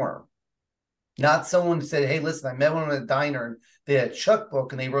to perform. Not someone said, hey, listen, I met one in a diner and they had a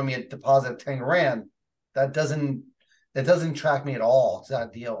checkbook and they wrote me a deposit of 10 grand. That doesn't track me at all to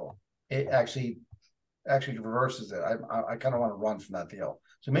that deal. It actually reverses it. I kind of want to run from that deal.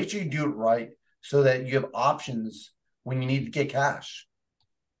 So make sure you do it right so that you have options when you need to get cash.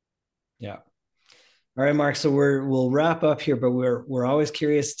 Yeah. All right, Mark. So we'll wrap up here, but we're always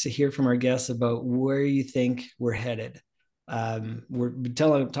curious to hear from our guests about where you think we're headed. We're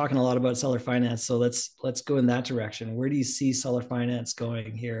talking a lot about seller finance, so let's go in that direction. Where do you see seller finance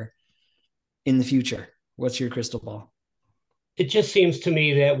going here in the future? What's your crystal ball? It just seems to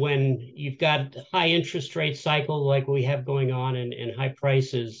me that when you've got high interest rate cycle like we have going on and high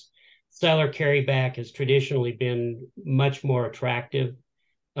prices, seller carryback has traditionally been much more attractive.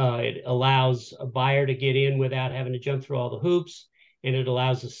 It allows a buyer to get in without having to jump through all the hoops, and it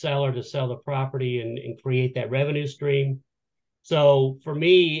allows the seller to sell the property and create that revenue stream. So for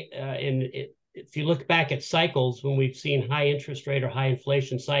me, if you look back at cycles, when we've seen high interest rate or high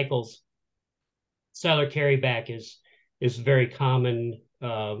inflation cycles, seller carryback is very common,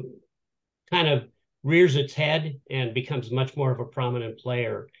 kind of rears its head and becomes much more of a prominent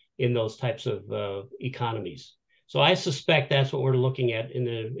player in those types of economies. So I suspect that's what we're looking at in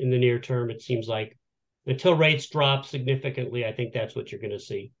the near term. It seems like until rates drop significantly, I think that's what you're going to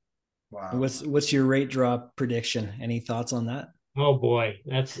see. Wow. What's your rate drop prediction? Any thoughts on that? Oh boy,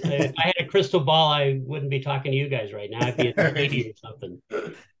 that's if I had a crystal ball, I wouldn't be talking to you guys right now. I'd be at the 80 or something.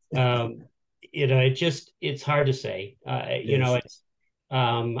 Um, it's hard to say. It is.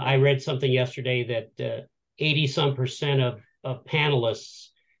 I read something yesterday that 80 some percent of panelists,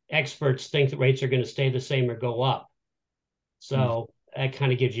 experts think that rates are going to stay the same or go up. So that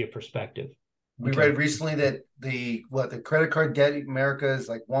kind of gives you a perspective. We read recently that the credit card debt in America is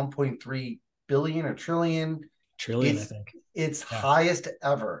like 1.3 billion or trillion. Trillion, I think. It's Yeah. highest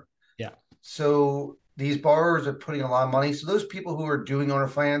ever. Yeah. So these borrowers are putting a lot of money. So those people who are doing owner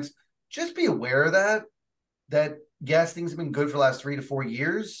finance, just be aware of that yes, things have been good for the last 3 to 4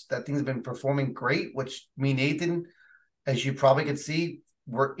 years, that things have been performing great, which me, Nathan, as you probably could see,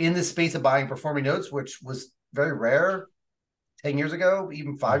 we're in the space of buying performing notes, which was very rare 10 years ago,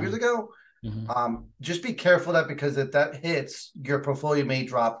 even 5 years ago. Just be careful that, because if that hits, your portfolio may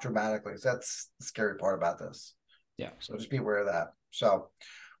drop dramatically. So that's the scary part about this. Yeah. So just be aware of that. So,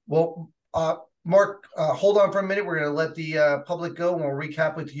 well, Mark, hold on for a minute. We're going to let the public go, and we'll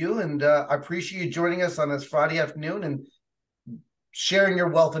recap with you. And I appreciate you joining us on this Friday afternoon and sharing your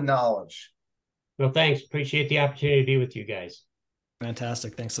wealth of knowledge. Well, thanks. Appreciate the opportunity to be with you guys.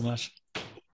 Fantastic. Thanks so much.